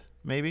hesitant,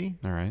 maybe.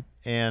 All right.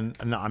 And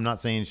no, I'm not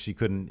saying she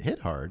couldn't hit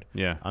hard.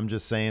 Yeah. I'm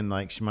just saying,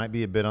 like, she might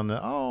be a bit on the,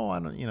 I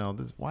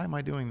don't, why am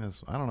I doing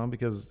this? I don't know,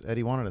 because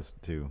Eddie wanted us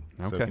to.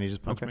 Okay. So can you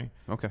just punch me?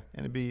 Okay.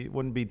 And it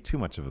wouldn't be too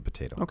much of a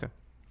potato. Okay.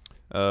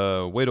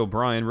 Wade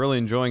O'Brien, really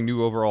enjoying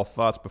new overall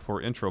thoughts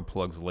before intro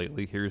plugs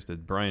lately. Here's to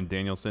Bryan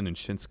Danielson and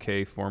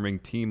Shinsuke forming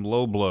Team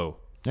Low Blow.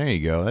 There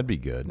you go. That'd be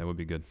good. That would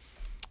be good.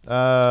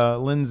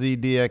 Lindsay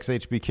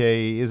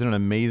DXHBK, isn't it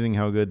amazing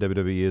how good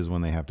WWE is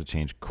when they have to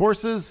change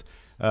courses?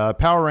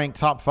 Power rank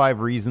top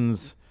 5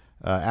 reasons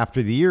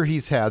after the year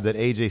he's had that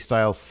AJ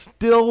Styles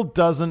still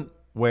doesn't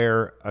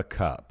wear a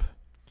cup.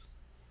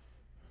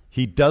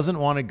 He doesn't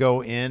want to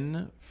go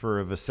in for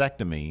a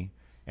vasectomy,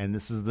 and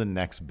this is the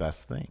next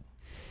best thing.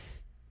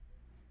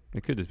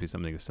 It could just be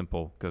something as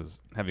simple because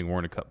having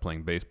worn a cup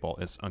playing baseball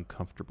is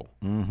uncomfortable.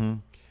 Mm-hmm.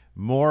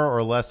 More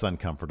or less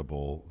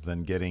uncomfortable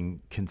than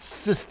getting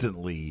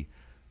consistently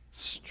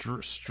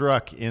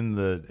struck in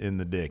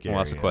the dick area.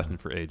 Well, that's a question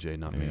for AJ,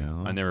 not me.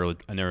 Yeah. I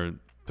never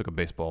took a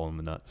baseball in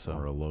the nuts. So.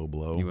 Or a low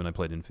blow. Even when I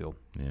played infield.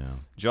 Yeah.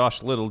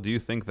 Josh Little, do you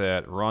think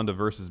that Ronda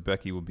versus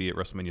Becky will be at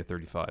WrestleMania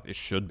 35? It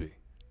should be.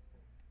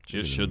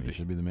 Just should be. It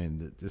should be the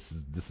main. This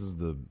is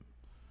the,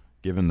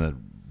 given that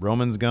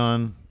Roman's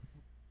gone,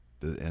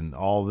 and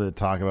all the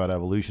talk about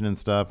evolution and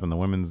stuff, and the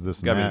women's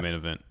this and that. Got to be the main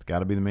event. It's got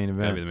to be the main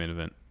event. Got to be the main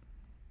event.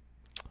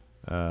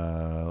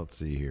 Let's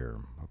see here.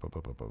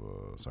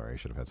 Sorry, I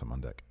should have had some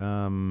on deck.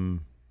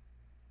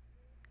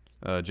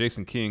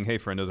 Jason King, hey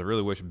friendos, I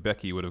really wish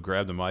Becky would have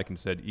grabbed the mic and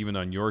said, even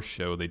on your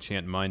show, they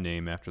chant my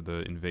name after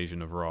the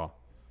invasion of Raw.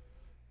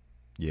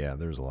 Yeah,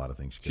 there's a lot of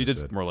things she did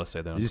said. more or less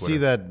say that on Did you Twitter. see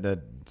that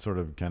sort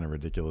of kind of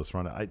ridiculous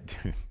Ronda?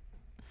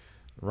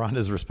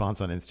 Ronda's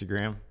response on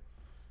Instagram?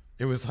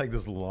 It was like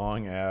this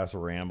long-ass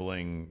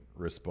rambling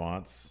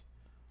response.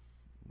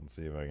 Let's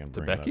see if I can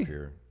bring it up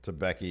here. To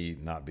Becky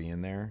not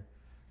being there.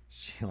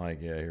 She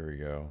here we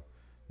go.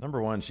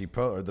 Number one,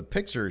 the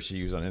picture she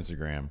used on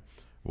Instagram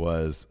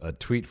was a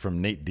tweet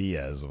from Nate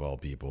Diaz, of all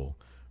people,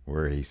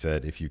 where he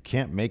said, if you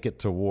can't make it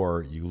to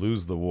war, you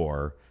lose the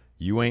war.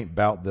 You ain't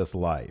bout this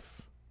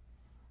life.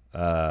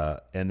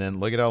 And then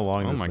look at how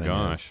long this thing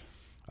is.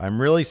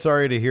 I'm really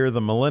sorry to hear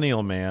the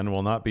millennial man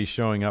will not be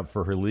showing up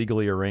for her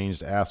legally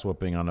arranged ass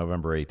whooping on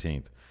November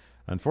 18th.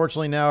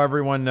 Unfortunately, now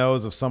everyone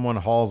knows if someone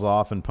hauls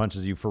off and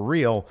punches you for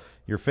real,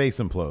 your face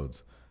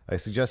implodes. I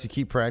suggest you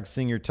keep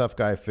practicing your tough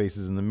guy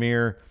faces in the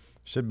mirror.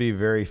 Should be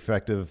very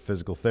effective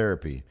physical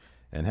therapy.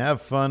 And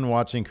have fun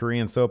watching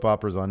Korean soap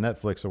operas on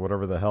Netflix or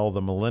whatever the hell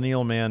the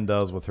millennial man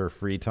does with her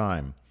free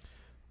time.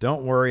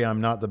 Don't worry,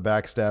 I'm not the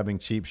backstabbing,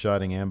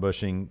 cheap-shotting,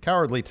 ambushing,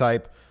 cowardly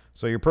type,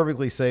 so you're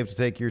perfectly safe to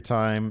take your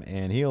time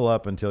and heal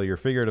up until your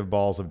figurative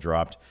balls have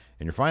dropped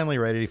and you're finally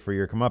ready for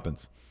your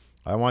comeuppance.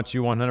 I want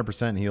you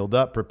 100% healed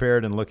up,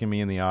 prepared, and looking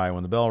me in the eye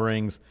when the bell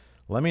rings.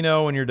 Let me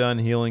know when you're done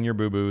healing your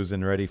boo-boos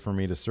and ready for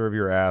me to serve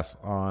your ass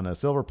on a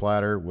silver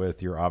platter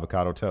with your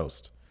avocado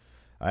toast.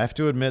 I have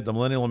to admit, the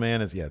millennial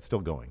man is, it's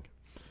still going.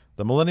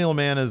 The millennial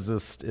man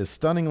is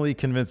stunningly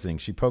convincing.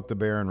 She poked the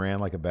bear and ran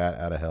like a bat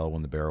out of hell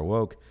when the bear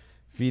awoke,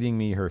 feeding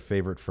me her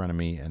favorite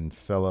frenemy and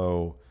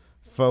fellow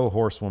faux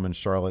horsewoman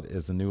Charlotte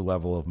is a new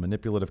level of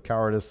manipulative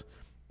cowardice,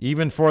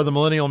 even for the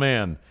millennial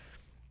man.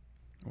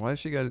 Why does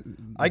she got?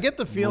 I get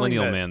the feeling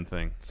millennial that, man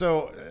thing.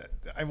 So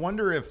I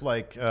wonder if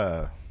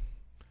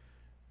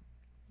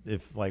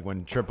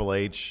when Triple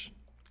H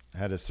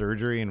had a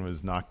surgery and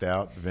was knocked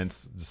out,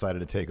 Vince decided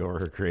to take over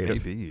her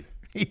creative. Maybe.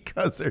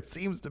 Because there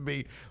seems to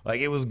be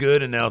it was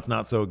good and now it's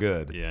not so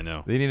good. Yeah, I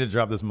know. They need to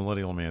drop this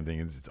millennial man thing.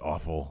 It's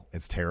awful.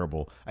 It's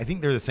terrible. I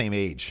think they're the same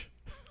age.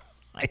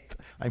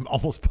 I'm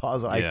almost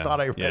positive. I thought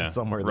I read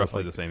somewhere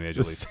roughly the same age.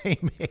 The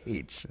same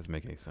age. Doesn't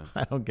make any sense.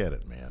 I don't get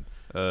it, man.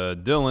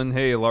 Dylan,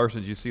 hey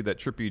Larson, did you see that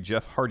trippy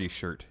Jeff Hardy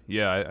shirt?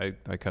 Yeah,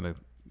 I kind of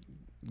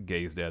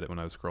gazed at it when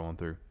I was scrolling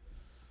through.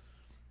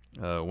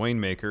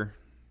 Wayne Maker,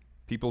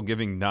 people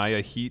giving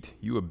Nia heat.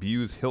 You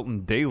abuse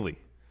Hilton daily.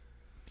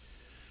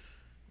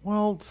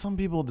 Well, some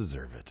people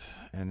deserve it,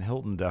 and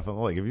Hilton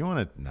definitely. If you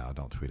want to, no,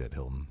 don't tweet at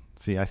Hilton.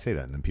 See, I say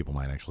that, and then people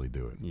might actually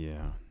do it.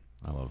 Yeah,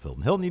 I love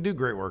Hilton. Hilton, you do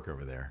great work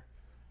over there.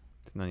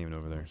 It's not even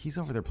over there. He's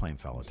over there playing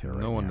solitaire.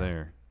 There's no one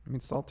there. I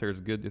mean, solitaire is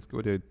good. It's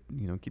good to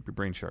keep your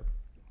brain sharp.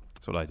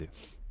 That's what I do.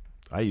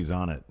 I use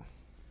On It.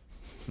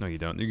 No, you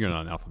don't. You're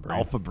not an Alpha Brain.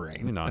 Alpha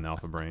Brain. You're not an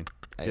Alpha Brain.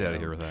 Get out of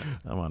here with that.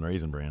 I'm on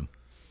Raisin Bran.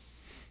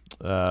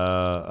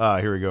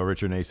 Here we go.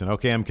 Richard Nason.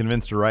 Okay, I'm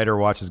convinced a writer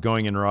watches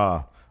Going in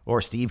Raw,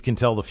 or Steve can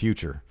tell the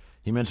future.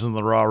 He mentions in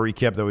the Raw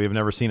recap that we have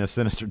never seen a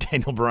sinister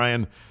Daniel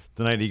Bryan.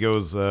 Tonight he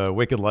goes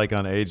wicked-like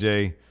on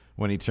AJ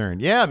when he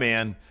turned. Yeah,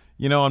 man.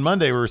 On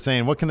Monday we were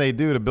saying, what can they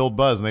do to build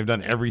buzz? And they've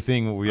done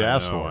everything we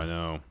asked for. I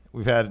know.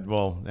 We've had,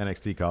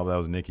 NXT call, but that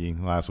was Nikki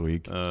last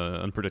week.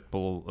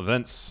 Unpredictable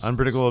events.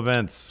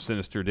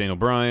 Sinister Daniel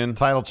Bryan.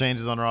 Title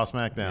changes on Raw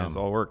SmackDown. Yeah, it's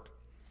all worked.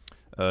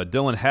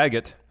 Dylan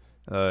Haggett.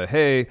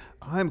 Hey,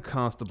 I'm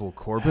Constable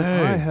Corbin.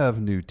 Hey. I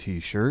have new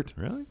T-shirt.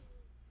 Really?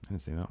 I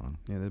didn't see that one.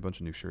 Yeah, they had a bunch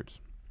of new shirts.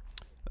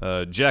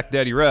 Jack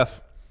Daddy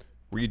Ref.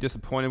 Were you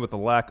disappointed with the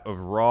lack of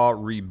Raw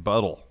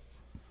rebuttal?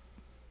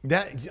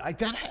 That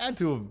had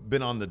to have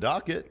been on the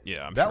docket.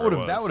 Yeah, I'm that sure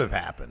would have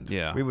happened.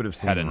 Yeah, we would have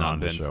seen had it not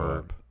Ronda been show for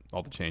up.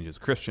 all the changes.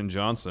 Christian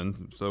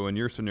Johnson. So in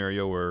your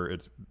scenario where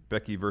it's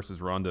Becky versus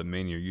Ronda at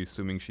Mania, are you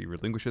assuming she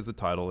relinquishes the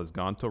title, has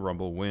gone to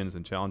Rumble, wins,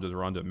 and challenges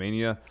Ronda at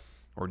Mania,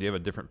 Or do you have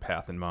a different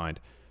path in mind?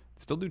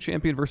 Still do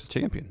champion versus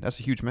champion. That's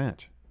a huge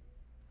match.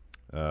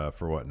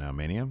 For what now?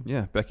 Mania?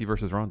 Yeah, Becky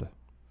versus Ronda.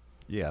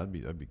 Yeah, I'd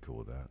be cool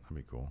with that. That'd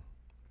be cool.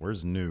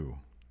 Where's new?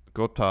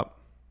 Go up top.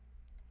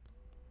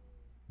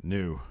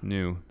 New.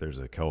 There's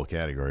a whole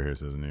category here that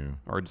says new.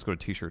 Or just go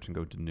to T-shirts and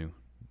go to new.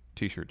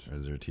 T-shirts.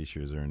 Is there a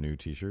T-shirt? Is there a new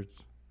T-shirts?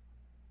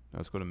 No,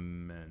 let's go to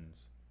men's.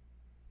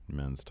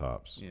 Men's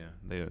tops. Yeah,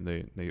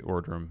 they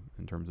order them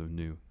in terms of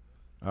new.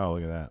 Oh,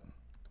 look at that.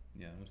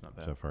 Yeah, that's not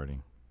bad. Jeff Hardy.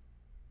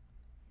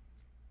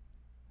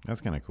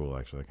 That's kind of cool,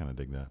 actually. I kind of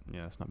dig that.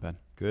 Yeah, that's not bad.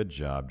 Good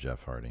job,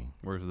 Jeff Hardy.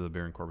 Where's the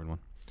Baron Corbin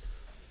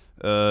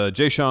one?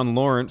 Jay Sean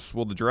Lawrence,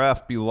 will the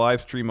draft be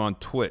live stream on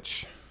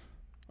Twitch?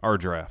 Our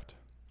draft.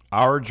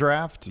 Our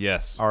draft?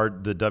 Yes.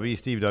 The W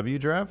Steve W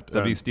draft?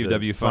 Steve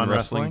W Fun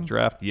Wrestling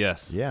draft?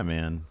 Yes. Yeah,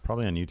 man.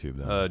 Probably on YouTube,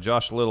 though.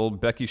 Josh Little,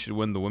 Becky should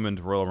win the Women's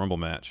Royal Rumble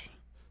match.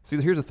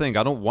 See, here's the thing.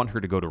 I don't want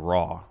her to go to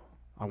Raw.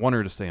 I want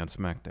her to stay on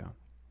SmackDown.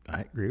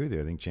 I agree with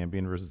you. I think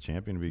champion versus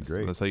champion would be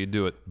great. That's how you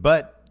do it.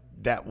 But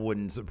that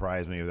wouldn't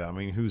surprise me. I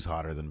mean, who's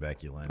hotter than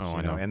Becky Lynch? Oh,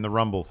 I know. And the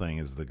Rumble thing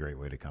is the great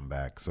way to come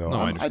back. So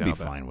I'd be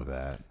fine with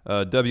that.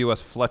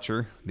 W.S.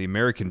 Fletcher, the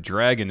American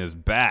Dragon, is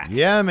back.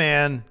 Yeah,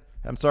 man.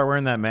 I'm start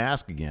wearing that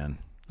mask again.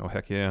 Oh,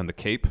 heck yeah. And the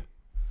cape.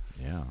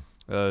 Yeah.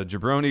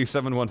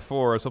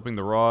 Jabroni714, I was hoping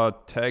the Raw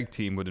tag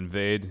team would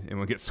invade and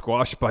would get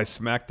squashed by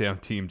SmackDown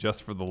team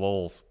just for the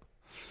lulz.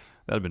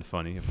 That'd have been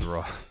funny if the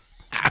Raw...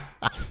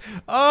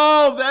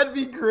 Oh, that'd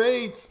be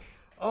great.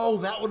 Oh,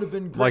 that would have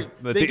been great. Like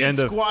at they the end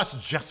get squashed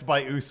just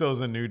by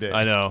Usos and New Day.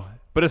 I know.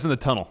 But it's in the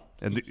tunnel.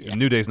 And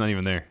New Day's not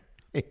even there.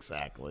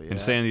 Exactly. Yeah.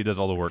 Insanity does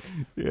all the work.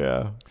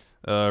 Yeah.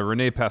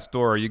 Renee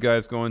Pastor, are you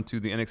guys going to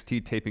the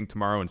NXT taping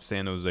tomorrow in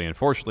San Jose?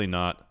 Unfortunately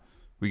not.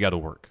 We got to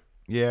work.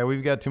 Yeah,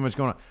 we've got too much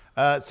going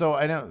on. So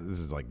I know this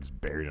is like just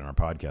buried in our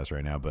podcast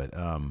right now, but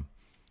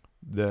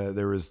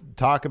there was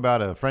talk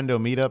about a friendo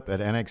meetup at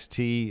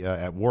NXT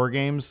at War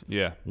Games.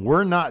 Yeah.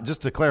 We're not,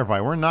 just to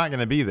clarify, we're not going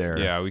to be there.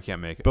 Yeah, we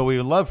can't make it. But we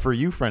would love for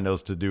you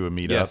friendos to do a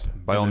meetup. Yes,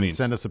 by all means.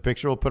 Send us a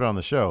picture. We'll put it on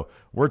the show.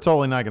 We're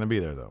totally not going to be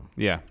there, though.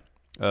 Yeah.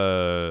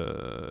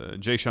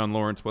 Jay Sean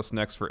Lawrence, what's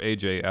next for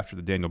AJ after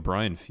the Daniel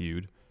Bryan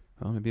feud?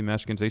 Well, maybe a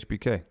match against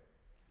HBK.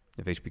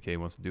 If HBK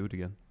wants to do it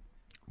again.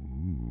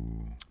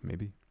 Ooh.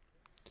 Maybe.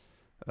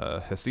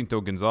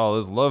 Jacinto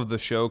Gonzalez, love the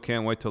show.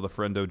 Can't wait till the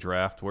friendo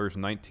draft. Where's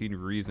 19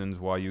 reasons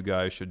why you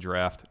guys should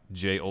draft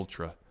J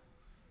Ultra?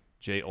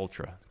 J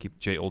Ultra. Keep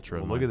J Ultra.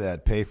 Well, look at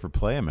that pay for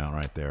play amount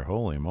right there.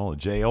 Holy moly.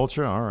 J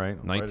Ultra. All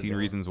right. 19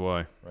 reasons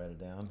why. Write it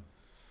down.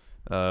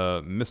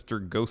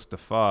 Mr. Ghost to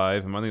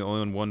 5. Am I the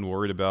only one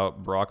worried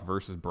about Brock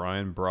versus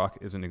Bryan? Brock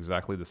isn't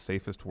exactly the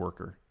safest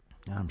worker.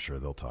 I'm sure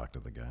they'll talk to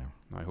the guy.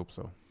 I hope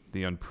so.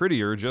 The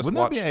Unprettier just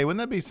wouldn't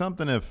that be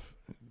something if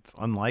it's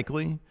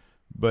unlikely?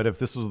 But if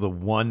this was the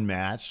one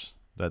match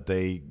that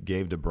they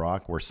gave to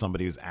Brock where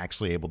somebody was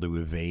actually able to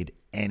evade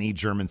any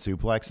German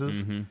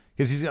suplexes,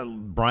 because he's got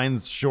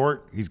Bryan's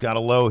short, he's got a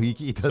low, he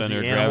does center the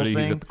of gravity, animal thing.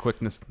 he's got the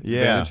quickness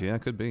advantage. Yeah,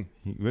 it could be.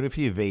 What if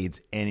he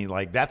evades any,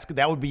 like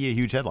that would be a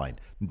huge headline.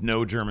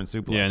 No German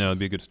suplexes. Yeah, no, it'd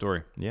be a good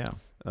story. Yeah.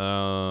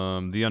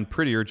 The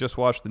Unprettier just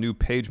watched the new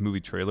Page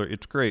movie trailer.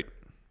 It's great.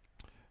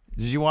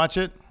 Did you watch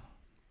it?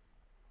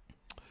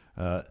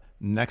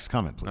 Next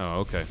comment, please.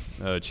 Oh, okay.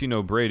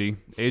 Chino Brady.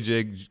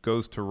 AJ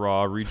goes to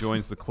Raw,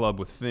 rejoins the club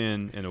with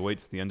Finn, and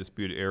awaits the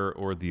Undisputed Era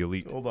or the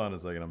Elite. Hold on a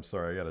second. I'm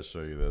sorry. I got to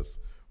show you this.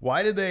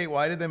 Why did they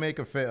make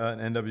an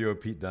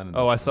NWO Pete Dunne?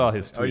 I saw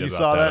his tweet. Oh, you about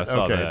saw that? I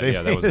saw okay. that.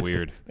 Yeah, that was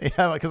weird.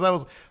 Yeah, because I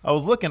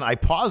was looking. I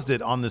paused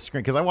it on the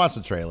screen because I watched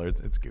the trailer.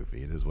 It's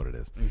goofy. It is what it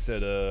is. He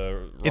said,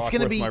 "It's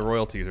going to be my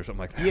royalties" or something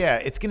like that. Yeah,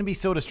 it's going to be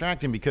so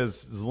distracting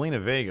because Zelina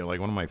Vega,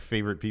 like one of my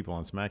favorite people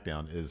on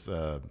SmackDown, is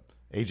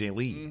AJ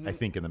Lee. I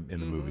think in the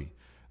movie.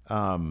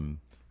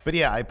 But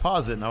yeah, I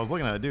paused it and I was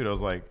looking at the dude. I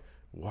was like,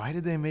 why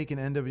did they make an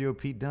NWO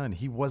Pete Dunne?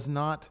 He wasn't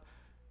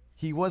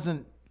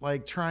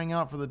like trying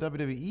out for the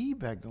WWE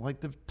back then.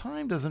 Like the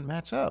time doesn't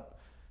match up.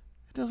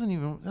 It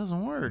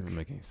doesn't work. Doesn't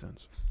make any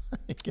sense.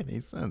 Doesn't make any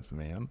sense,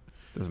 man.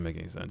 Doesn't make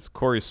any sense.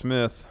 Corey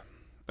Smith.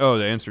 Oh,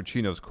 to answer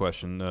Chino's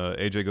question,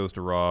 AJ goes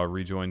to Raw,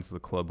 rejoins the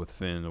club with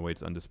Finn,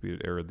 awaits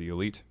Undisputed Era, the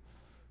Elite.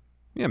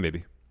 Yeah,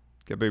 maybe.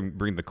 Got to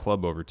bring the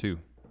club over too.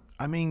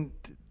 I mean,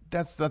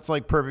 that's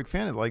like perfect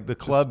fan. Like the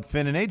club,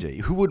 Finn and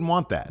AJ. Who wouldn't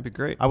want that? That'd be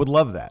great. I would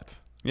love that.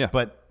 Yeah,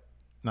 but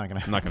not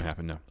gonna happen. Not gonna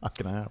happen. No, not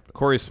gonna happen.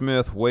 Corey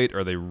Smith. Wait,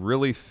 are they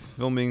really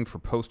filming for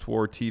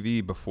post-war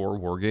TV before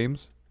War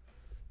Games?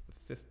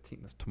 The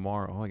 15th. That's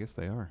tomorrow. Oh, I guess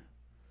they are.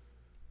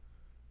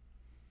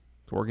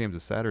 War Games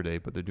is Saturday,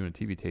 but they're doing a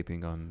TV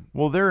taping on.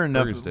 Well, there are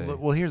enough. Thursday.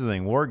 Well, here's the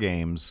thing: War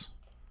Games.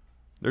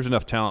 There's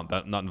enough talent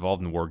that not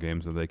involved in War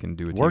Games that they can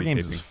do a TV War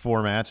Games taping. is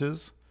 4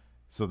 matches.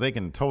 So they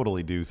can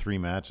totally do 3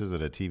 matches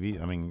at a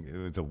TV. I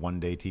mean, it's a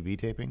one-day TV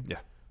taping. Yeah.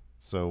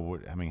 So,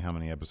 how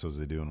many episodes do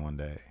they do in one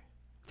day?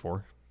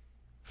 4.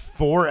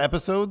 4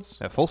 episodes?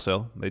 At Full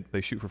Sail, they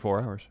shoot for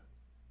 4 hours.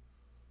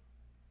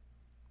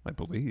 I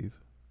believe.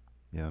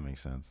 Yeah, that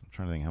makes sense. I'm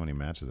trying to think how many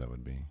matches that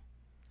would be.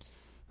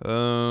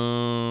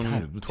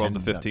 12 to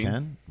 15.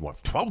 10?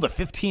 What, 12 to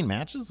 15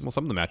 matches? Well,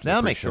 some of the matches that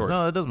are makes short. sense.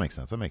 No, that does make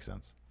sense. That makes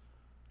sense.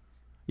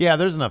 Yeah,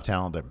 there's enough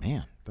talent there.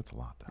 Man, that's a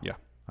lot, though. Yeah.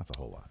 That's a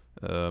whole lot.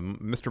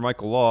 Mr.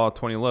 Michael Law,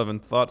 2011,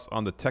 thoughts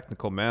on the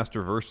Technical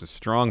Master versus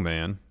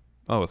Strongman.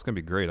 Oh, it's going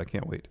to be great. I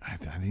can't wait. I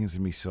think it's going to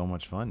be so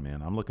much fun,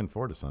 man. I'm looking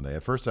forward to Sunday.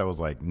 At first, I was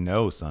like,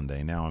 no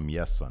Sunday. Now I'm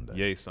yes Sunday.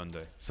 Yay,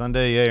 Sunday.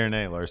 Sunday, yay or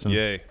nay, Larson?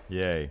 Yay.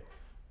 Yay.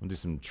 We'll do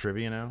some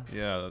trivia now.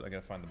 Yeah, I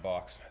got to find the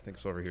box. I think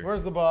it's over here.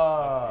 Where's the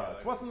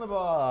box? What's in the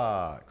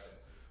box?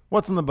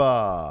 What's in the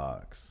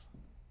box?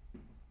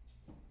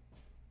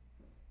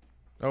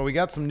 Oh, we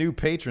got some new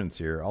patrons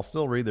here. I'll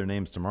still read their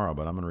names tomorrow,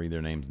 but I'm going to read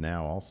their names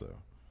now also.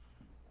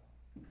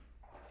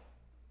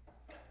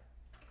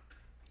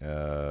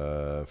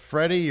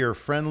 Freddie, your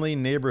friendly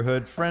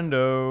neighborhood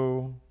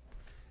friendo,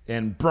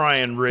 and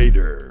Brian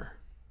Rader.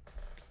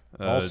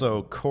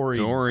 Also, Corey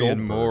Dorian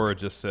Goldberg. Moore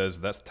just says,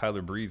 that's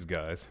Tyler Breeze,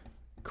 guys.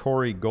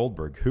 Corey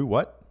Goldberg. Who,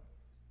 what?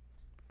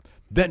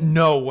 That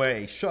no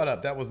way. Shut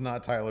up. That was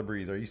not Tyler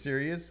Breeze. Are you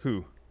serious?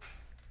 Who?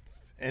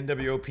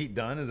 NWO Pete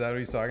Dunne. Is that what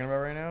he's talking about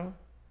right now?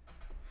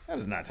 That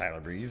is not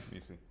Tyler Breeze.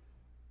 You see.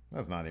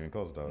 That's not even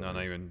close to Tyler No, Breeze.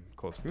 not even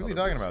close to Who's Tyler he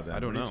talking Breeze. about then? I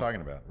don't know. What are you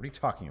talking about? What are you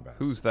talking about?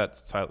 Who's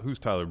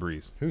Tyler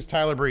Breeze? Who's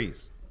Tyler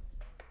Breeze?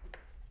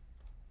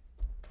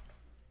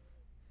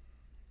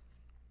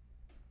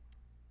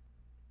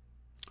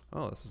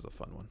 Oh, this is a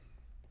fun one.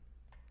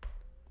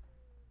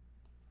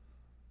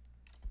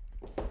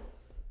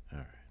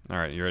 All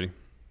right, you ready?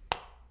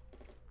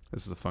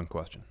 This is a fun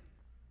question.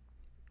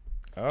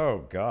 Oh,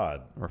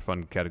 God. Or a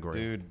fun category.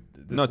 Dude.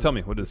 No, tell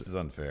me. What is this? This is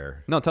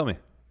unfair. No, tell me.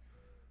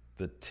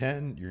 The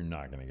 10, you're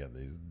not going to get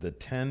these. The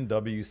 10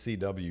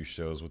 WCW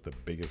shows with the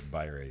biggest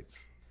buy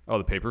rates. Oh,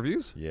 the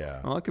pay-per-views? Yeah.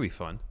 Oh, that could be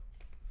fun.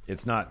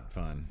 It's not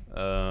fun.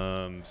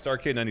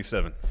 Starrcade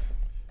 97.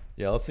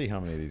 Yeah, let's see how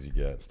many of these you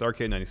get.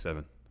 Starrcade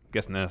 97.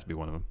 Guessing that has to be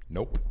one of them.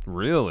 Nope.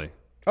 Really?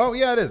 Oh,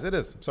 yeah, it is. It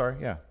is. Sorry.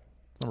 Yeah.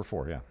 Number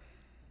 4, yeah.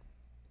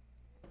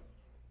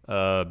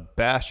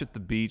 Bash at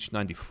the Beach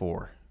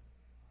 94.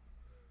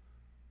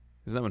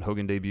 Is that when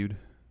Hogan debuted?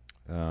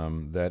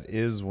 That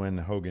is when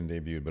Hogan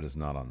debuted, but it's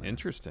not on there.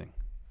 Interesting.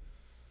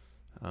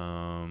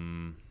 Let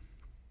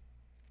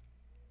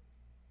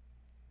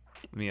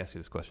me ask you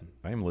this question.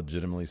 I am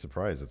legitimately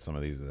surprised at some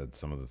of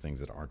the things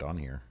that aren't on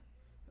here.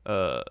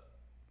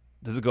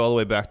 Does it go all the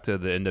way back to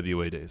the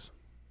NWA days?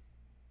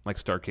 Like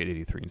Starrcade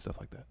 83 and stuff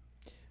like that?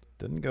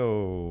 Didn't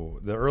go...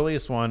 The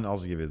earliest one, I'll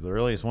just give you... The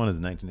earliest one is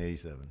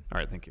 1987. All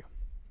right, thank you.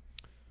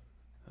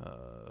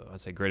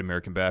 I'd say Great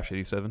American Bash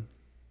 87.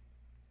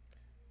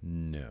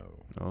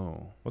 No.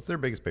 Oh. What's their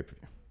biggest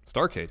pay-per-view?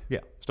 Starrcade? Yeah.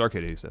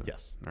 Starrcade 87.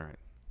 Yes. All right.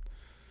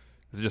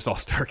 Is it just all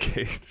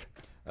Starrcades?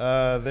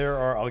 There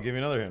are... I'll give you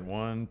another hint.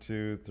 1,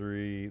 2,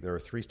 3... There are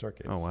 3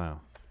 Starrcades. Oh, wow.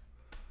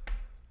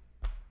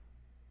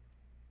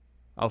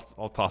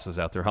 I'll toss this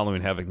out there.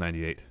 Halloween Havoc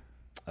 98.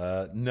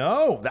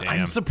 No.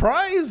 I'm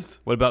surprised.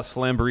 What about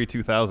Slamboree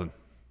 2000?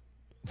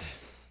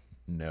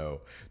 No,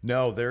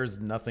 there's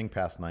nothing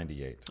past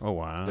 98. Oh,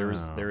 wow.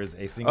 There is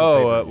a single.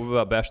 Oh, what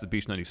about Bash at the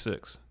Beach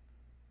 96?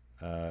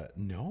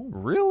 No.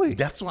 Really?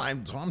 That's what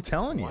I'm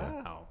telling you.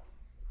 Wow.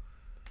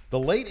 The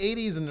late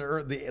 80s and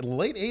the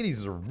late 80s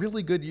is a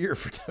really good year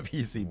for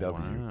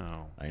WCW.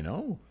 Wow. I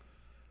know.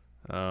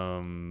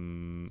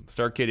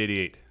 Starrcade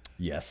 88.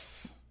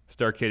 Yes.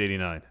 Starrcade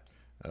 89.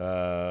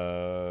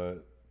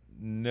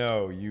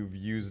 No, you've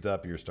used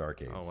up your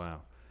Starrcades. Oh,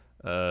 wow.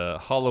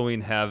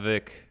 Halloween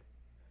Havoc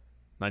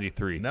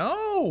 93.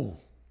 No.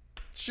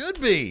 Should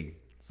be.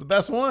 It's the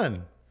best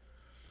one.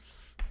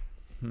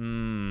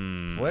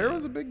 Flair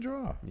was a big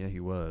draw. Yeah,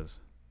 he was.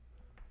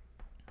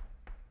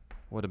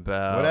 What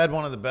about... What had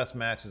one of the best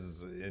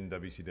matches in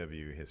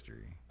WCW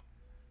history?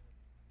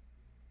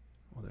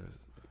 Well, there's...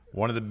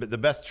 One of the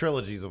best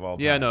trilogies of all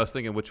time. Yeah, no, I was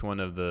thinking which one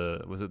of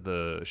the... Was it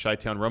the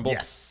Chi-Town Rumble?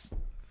 Yes.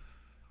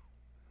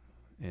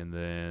 And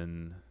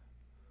then... I'm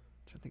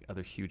trying to think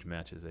other huge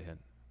matches they had.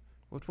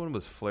 Which one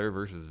was Flair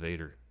versus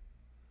Vader?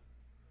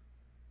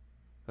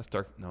 That's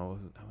Dark... No, it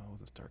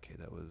wasn't Starrcade.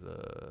 That was...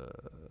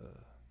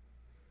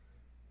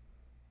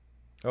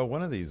 Oh,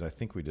 one of these I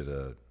think we did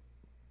a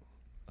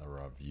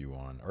review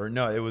on. Or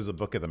no, it was a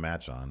book of the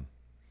match on.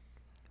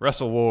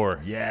 Wrestle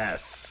War.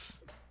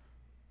 Yes.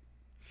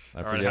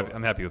 All right,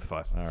 I'm happy with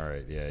 5. All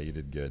right, yeah, you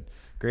did good.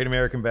 Great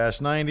American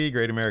Bash 90,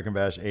 Great American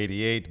Bash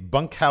 88,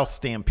 Bunkhouse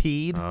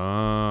Stampede.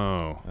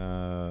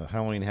 Oh.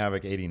 Halloween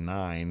Havoc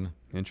 89.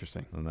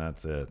 Interesting. And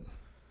that's it.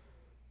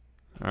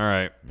 All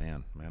right.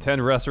 Man.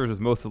 10 wrestlers with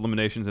most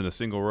eliminations in a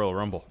single Royal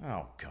Rumble.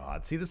 Oh,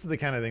 God. See, this is the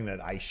kind of thing that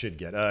I should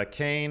get.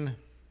 Kane.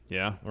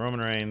 Yeah. Roman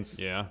Reigns.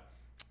 Yeah.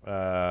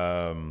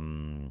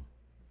 Hogan.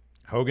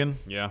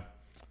 Yeah.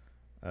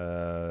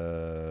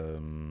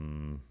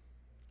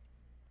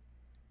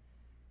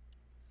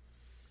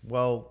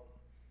 Well,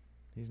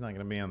 he's not going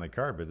to be on the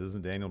card, but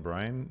isn't Daniel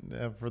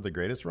Bryan for the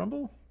Greatest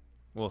Rumble?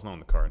 Well, it's not on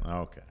the card.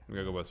 Okay. We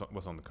got to go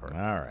what's on the card. All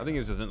right. I think he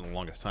was just in the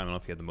longest time. I don't know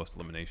if he had the most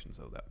eliminations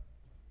of that.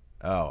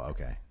 Oh,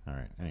 okay. All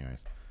right. Anyways.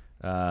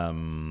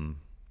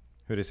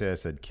 Who did I say? I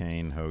said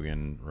Kane,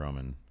 Hogan,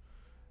 Roman.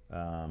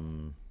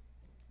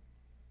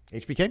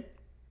 HBK?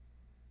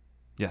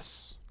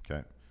 Yes.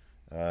 Okay.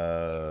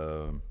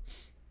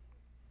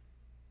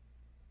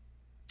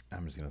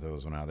 I'm just going to throw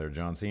this one out there.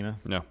 John Cena?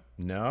 No.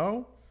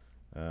 No?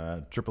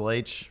 Triple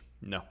H?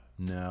 No.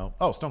 No.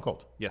 Oh, Stone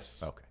Cold?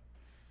 Yes. Okay.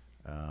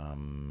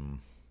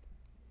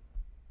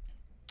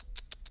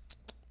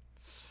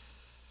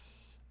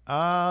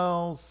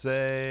 I'll say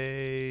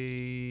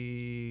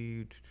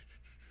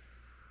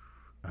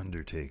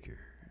Undertaker.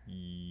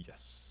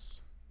 Yes.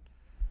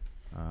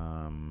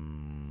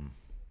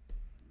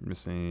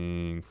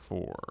 Missing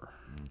 4.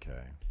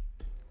 Okay.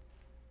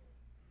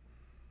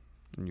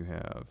 And you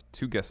have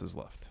 2 guesses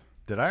left.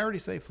 Did I already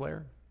say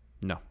Flair?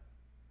 No.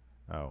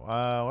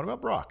 Oh, what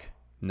about Brock?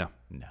 No.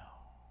 No.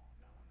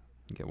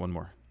 You get one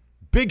more.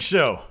 Big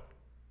Show.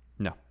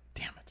 No.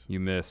 Damn it. You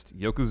missed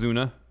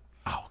Yokozuna.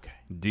 Oh, okay.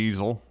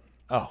 Diesel.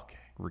 Oh, okay.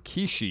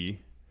 Rikishi.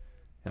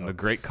 And the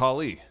Great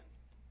Khali.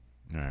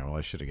 All right, well,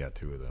 I should have got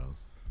 2 of those.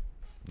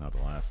 Not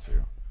the last 2.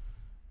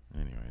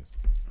 Anyways.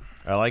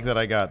 I like that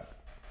I got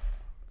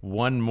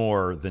one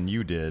more than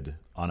you did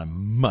on a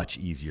much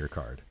easier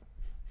card.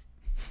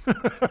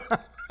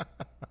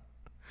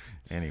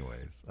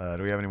 Anyways,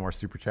 do we have any more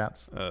super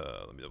chats?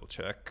 Let me double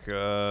check.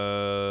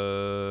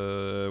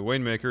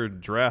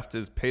 Waymaker, draft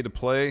is pay to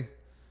play.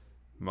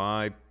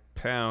 My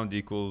pound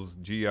equals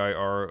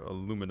GIR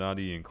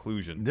Illuminati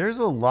inclusion. There's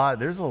a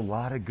lot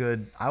of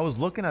good. I was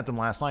looking at them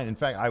last night. In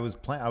fact, I was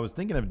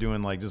thinking of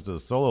doing like just a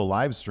solo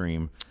live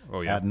stream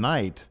at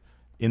night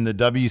in the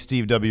W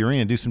Steve W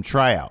Arena. Do some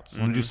tryouts.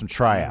 I want to do some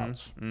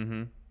tryouts.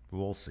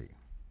 We'll see.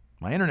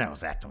 My internet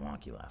was acting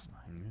wonky last night.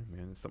 Yeah,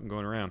 man, there's something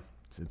going around.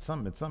 It's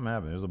something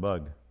happening. There's a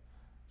bug.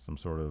 Some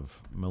sort of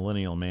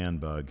millennial man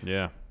bug.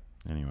 Yeah.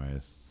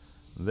 Anyways,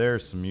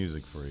 there's some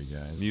music for you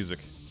guys. Music.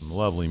 Some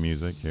lovely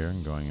music here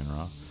in Going In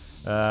Raw.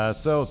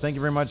 So thank you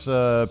very much,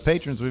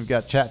 patrons. We've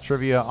got chat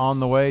trivia on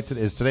the way.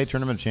 Is today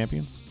Tournament of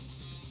Champions? I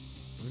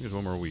think there's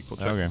one more week. We'll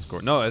check the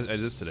score. No, it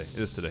is today.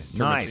 It is today.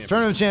 Nice.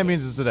 Tournament of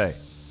Champions is today.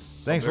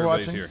 Thanks for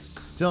watching. Here.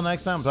 Till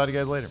next time. I'll talk to you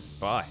guys later.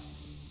 Bye.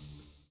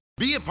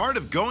 Be a part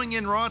of Going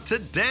In Raw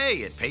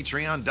today at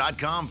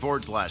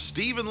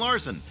patreon.com/Steven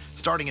Larson.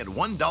 Starting at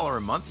 $1 a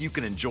month, you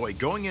can enjoy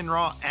Going In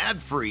Raw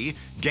ad-free,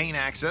 gain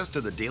access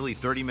to the daily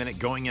 30-minute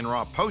Going In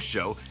Raw post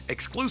show,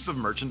 exclusive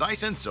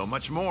merchandise, and so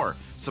much more.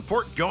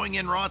 Support Going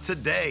In Raw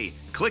today.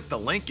 Click the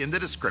link in the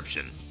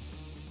description.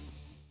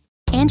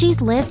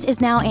 Angie's List is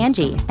now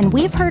Angie, and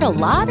we've heard a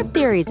lot of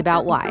theories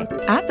about why.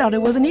 I thought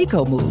it was an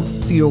eco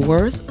move. Fewer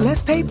words,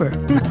 less paper.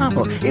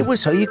 No, it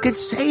was so you could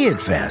say it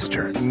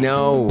faster.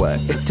 No,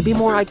 it's to be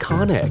more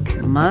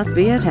iconic. Must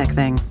be a tech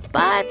thing.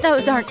 But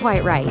those aren't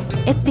quite right.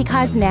 It's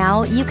because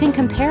now you can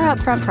compare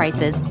upfront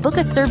prices, book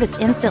a service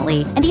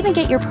instantly, and even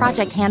get your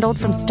project handled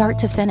from start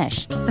to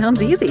finish.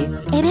 Sounds easy.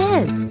 It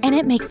is, and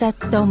it makes us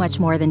so much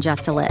more than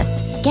just a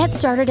list. Get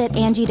started at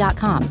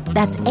Angie.com.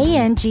 That's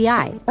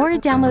ANGI, or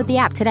download the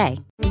app today.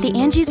 The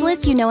Angie's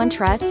List you know and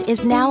trust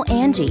is now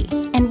Angie,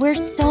 and we're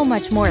so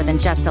much more than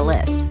just a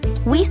list.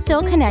 We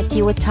still connect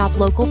you with top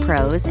local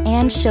pros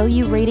and show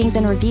you ratings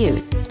and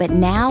reviews, but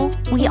now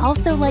we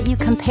also let you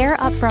compare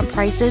upfront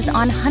prices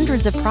on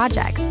hundreds of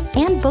projects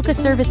and book a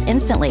service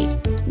instantly.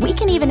 We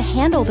can even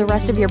handle the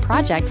rest of your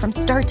project from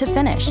start to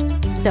finish.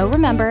 So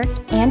remember,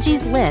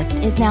 Angie's List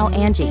is now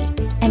Angie,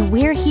 and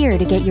we're here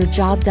to get your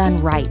job done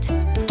right.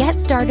 Get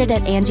started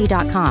at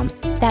Angie.com.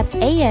 That's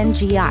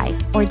ANGI,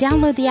 or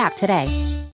download the app today.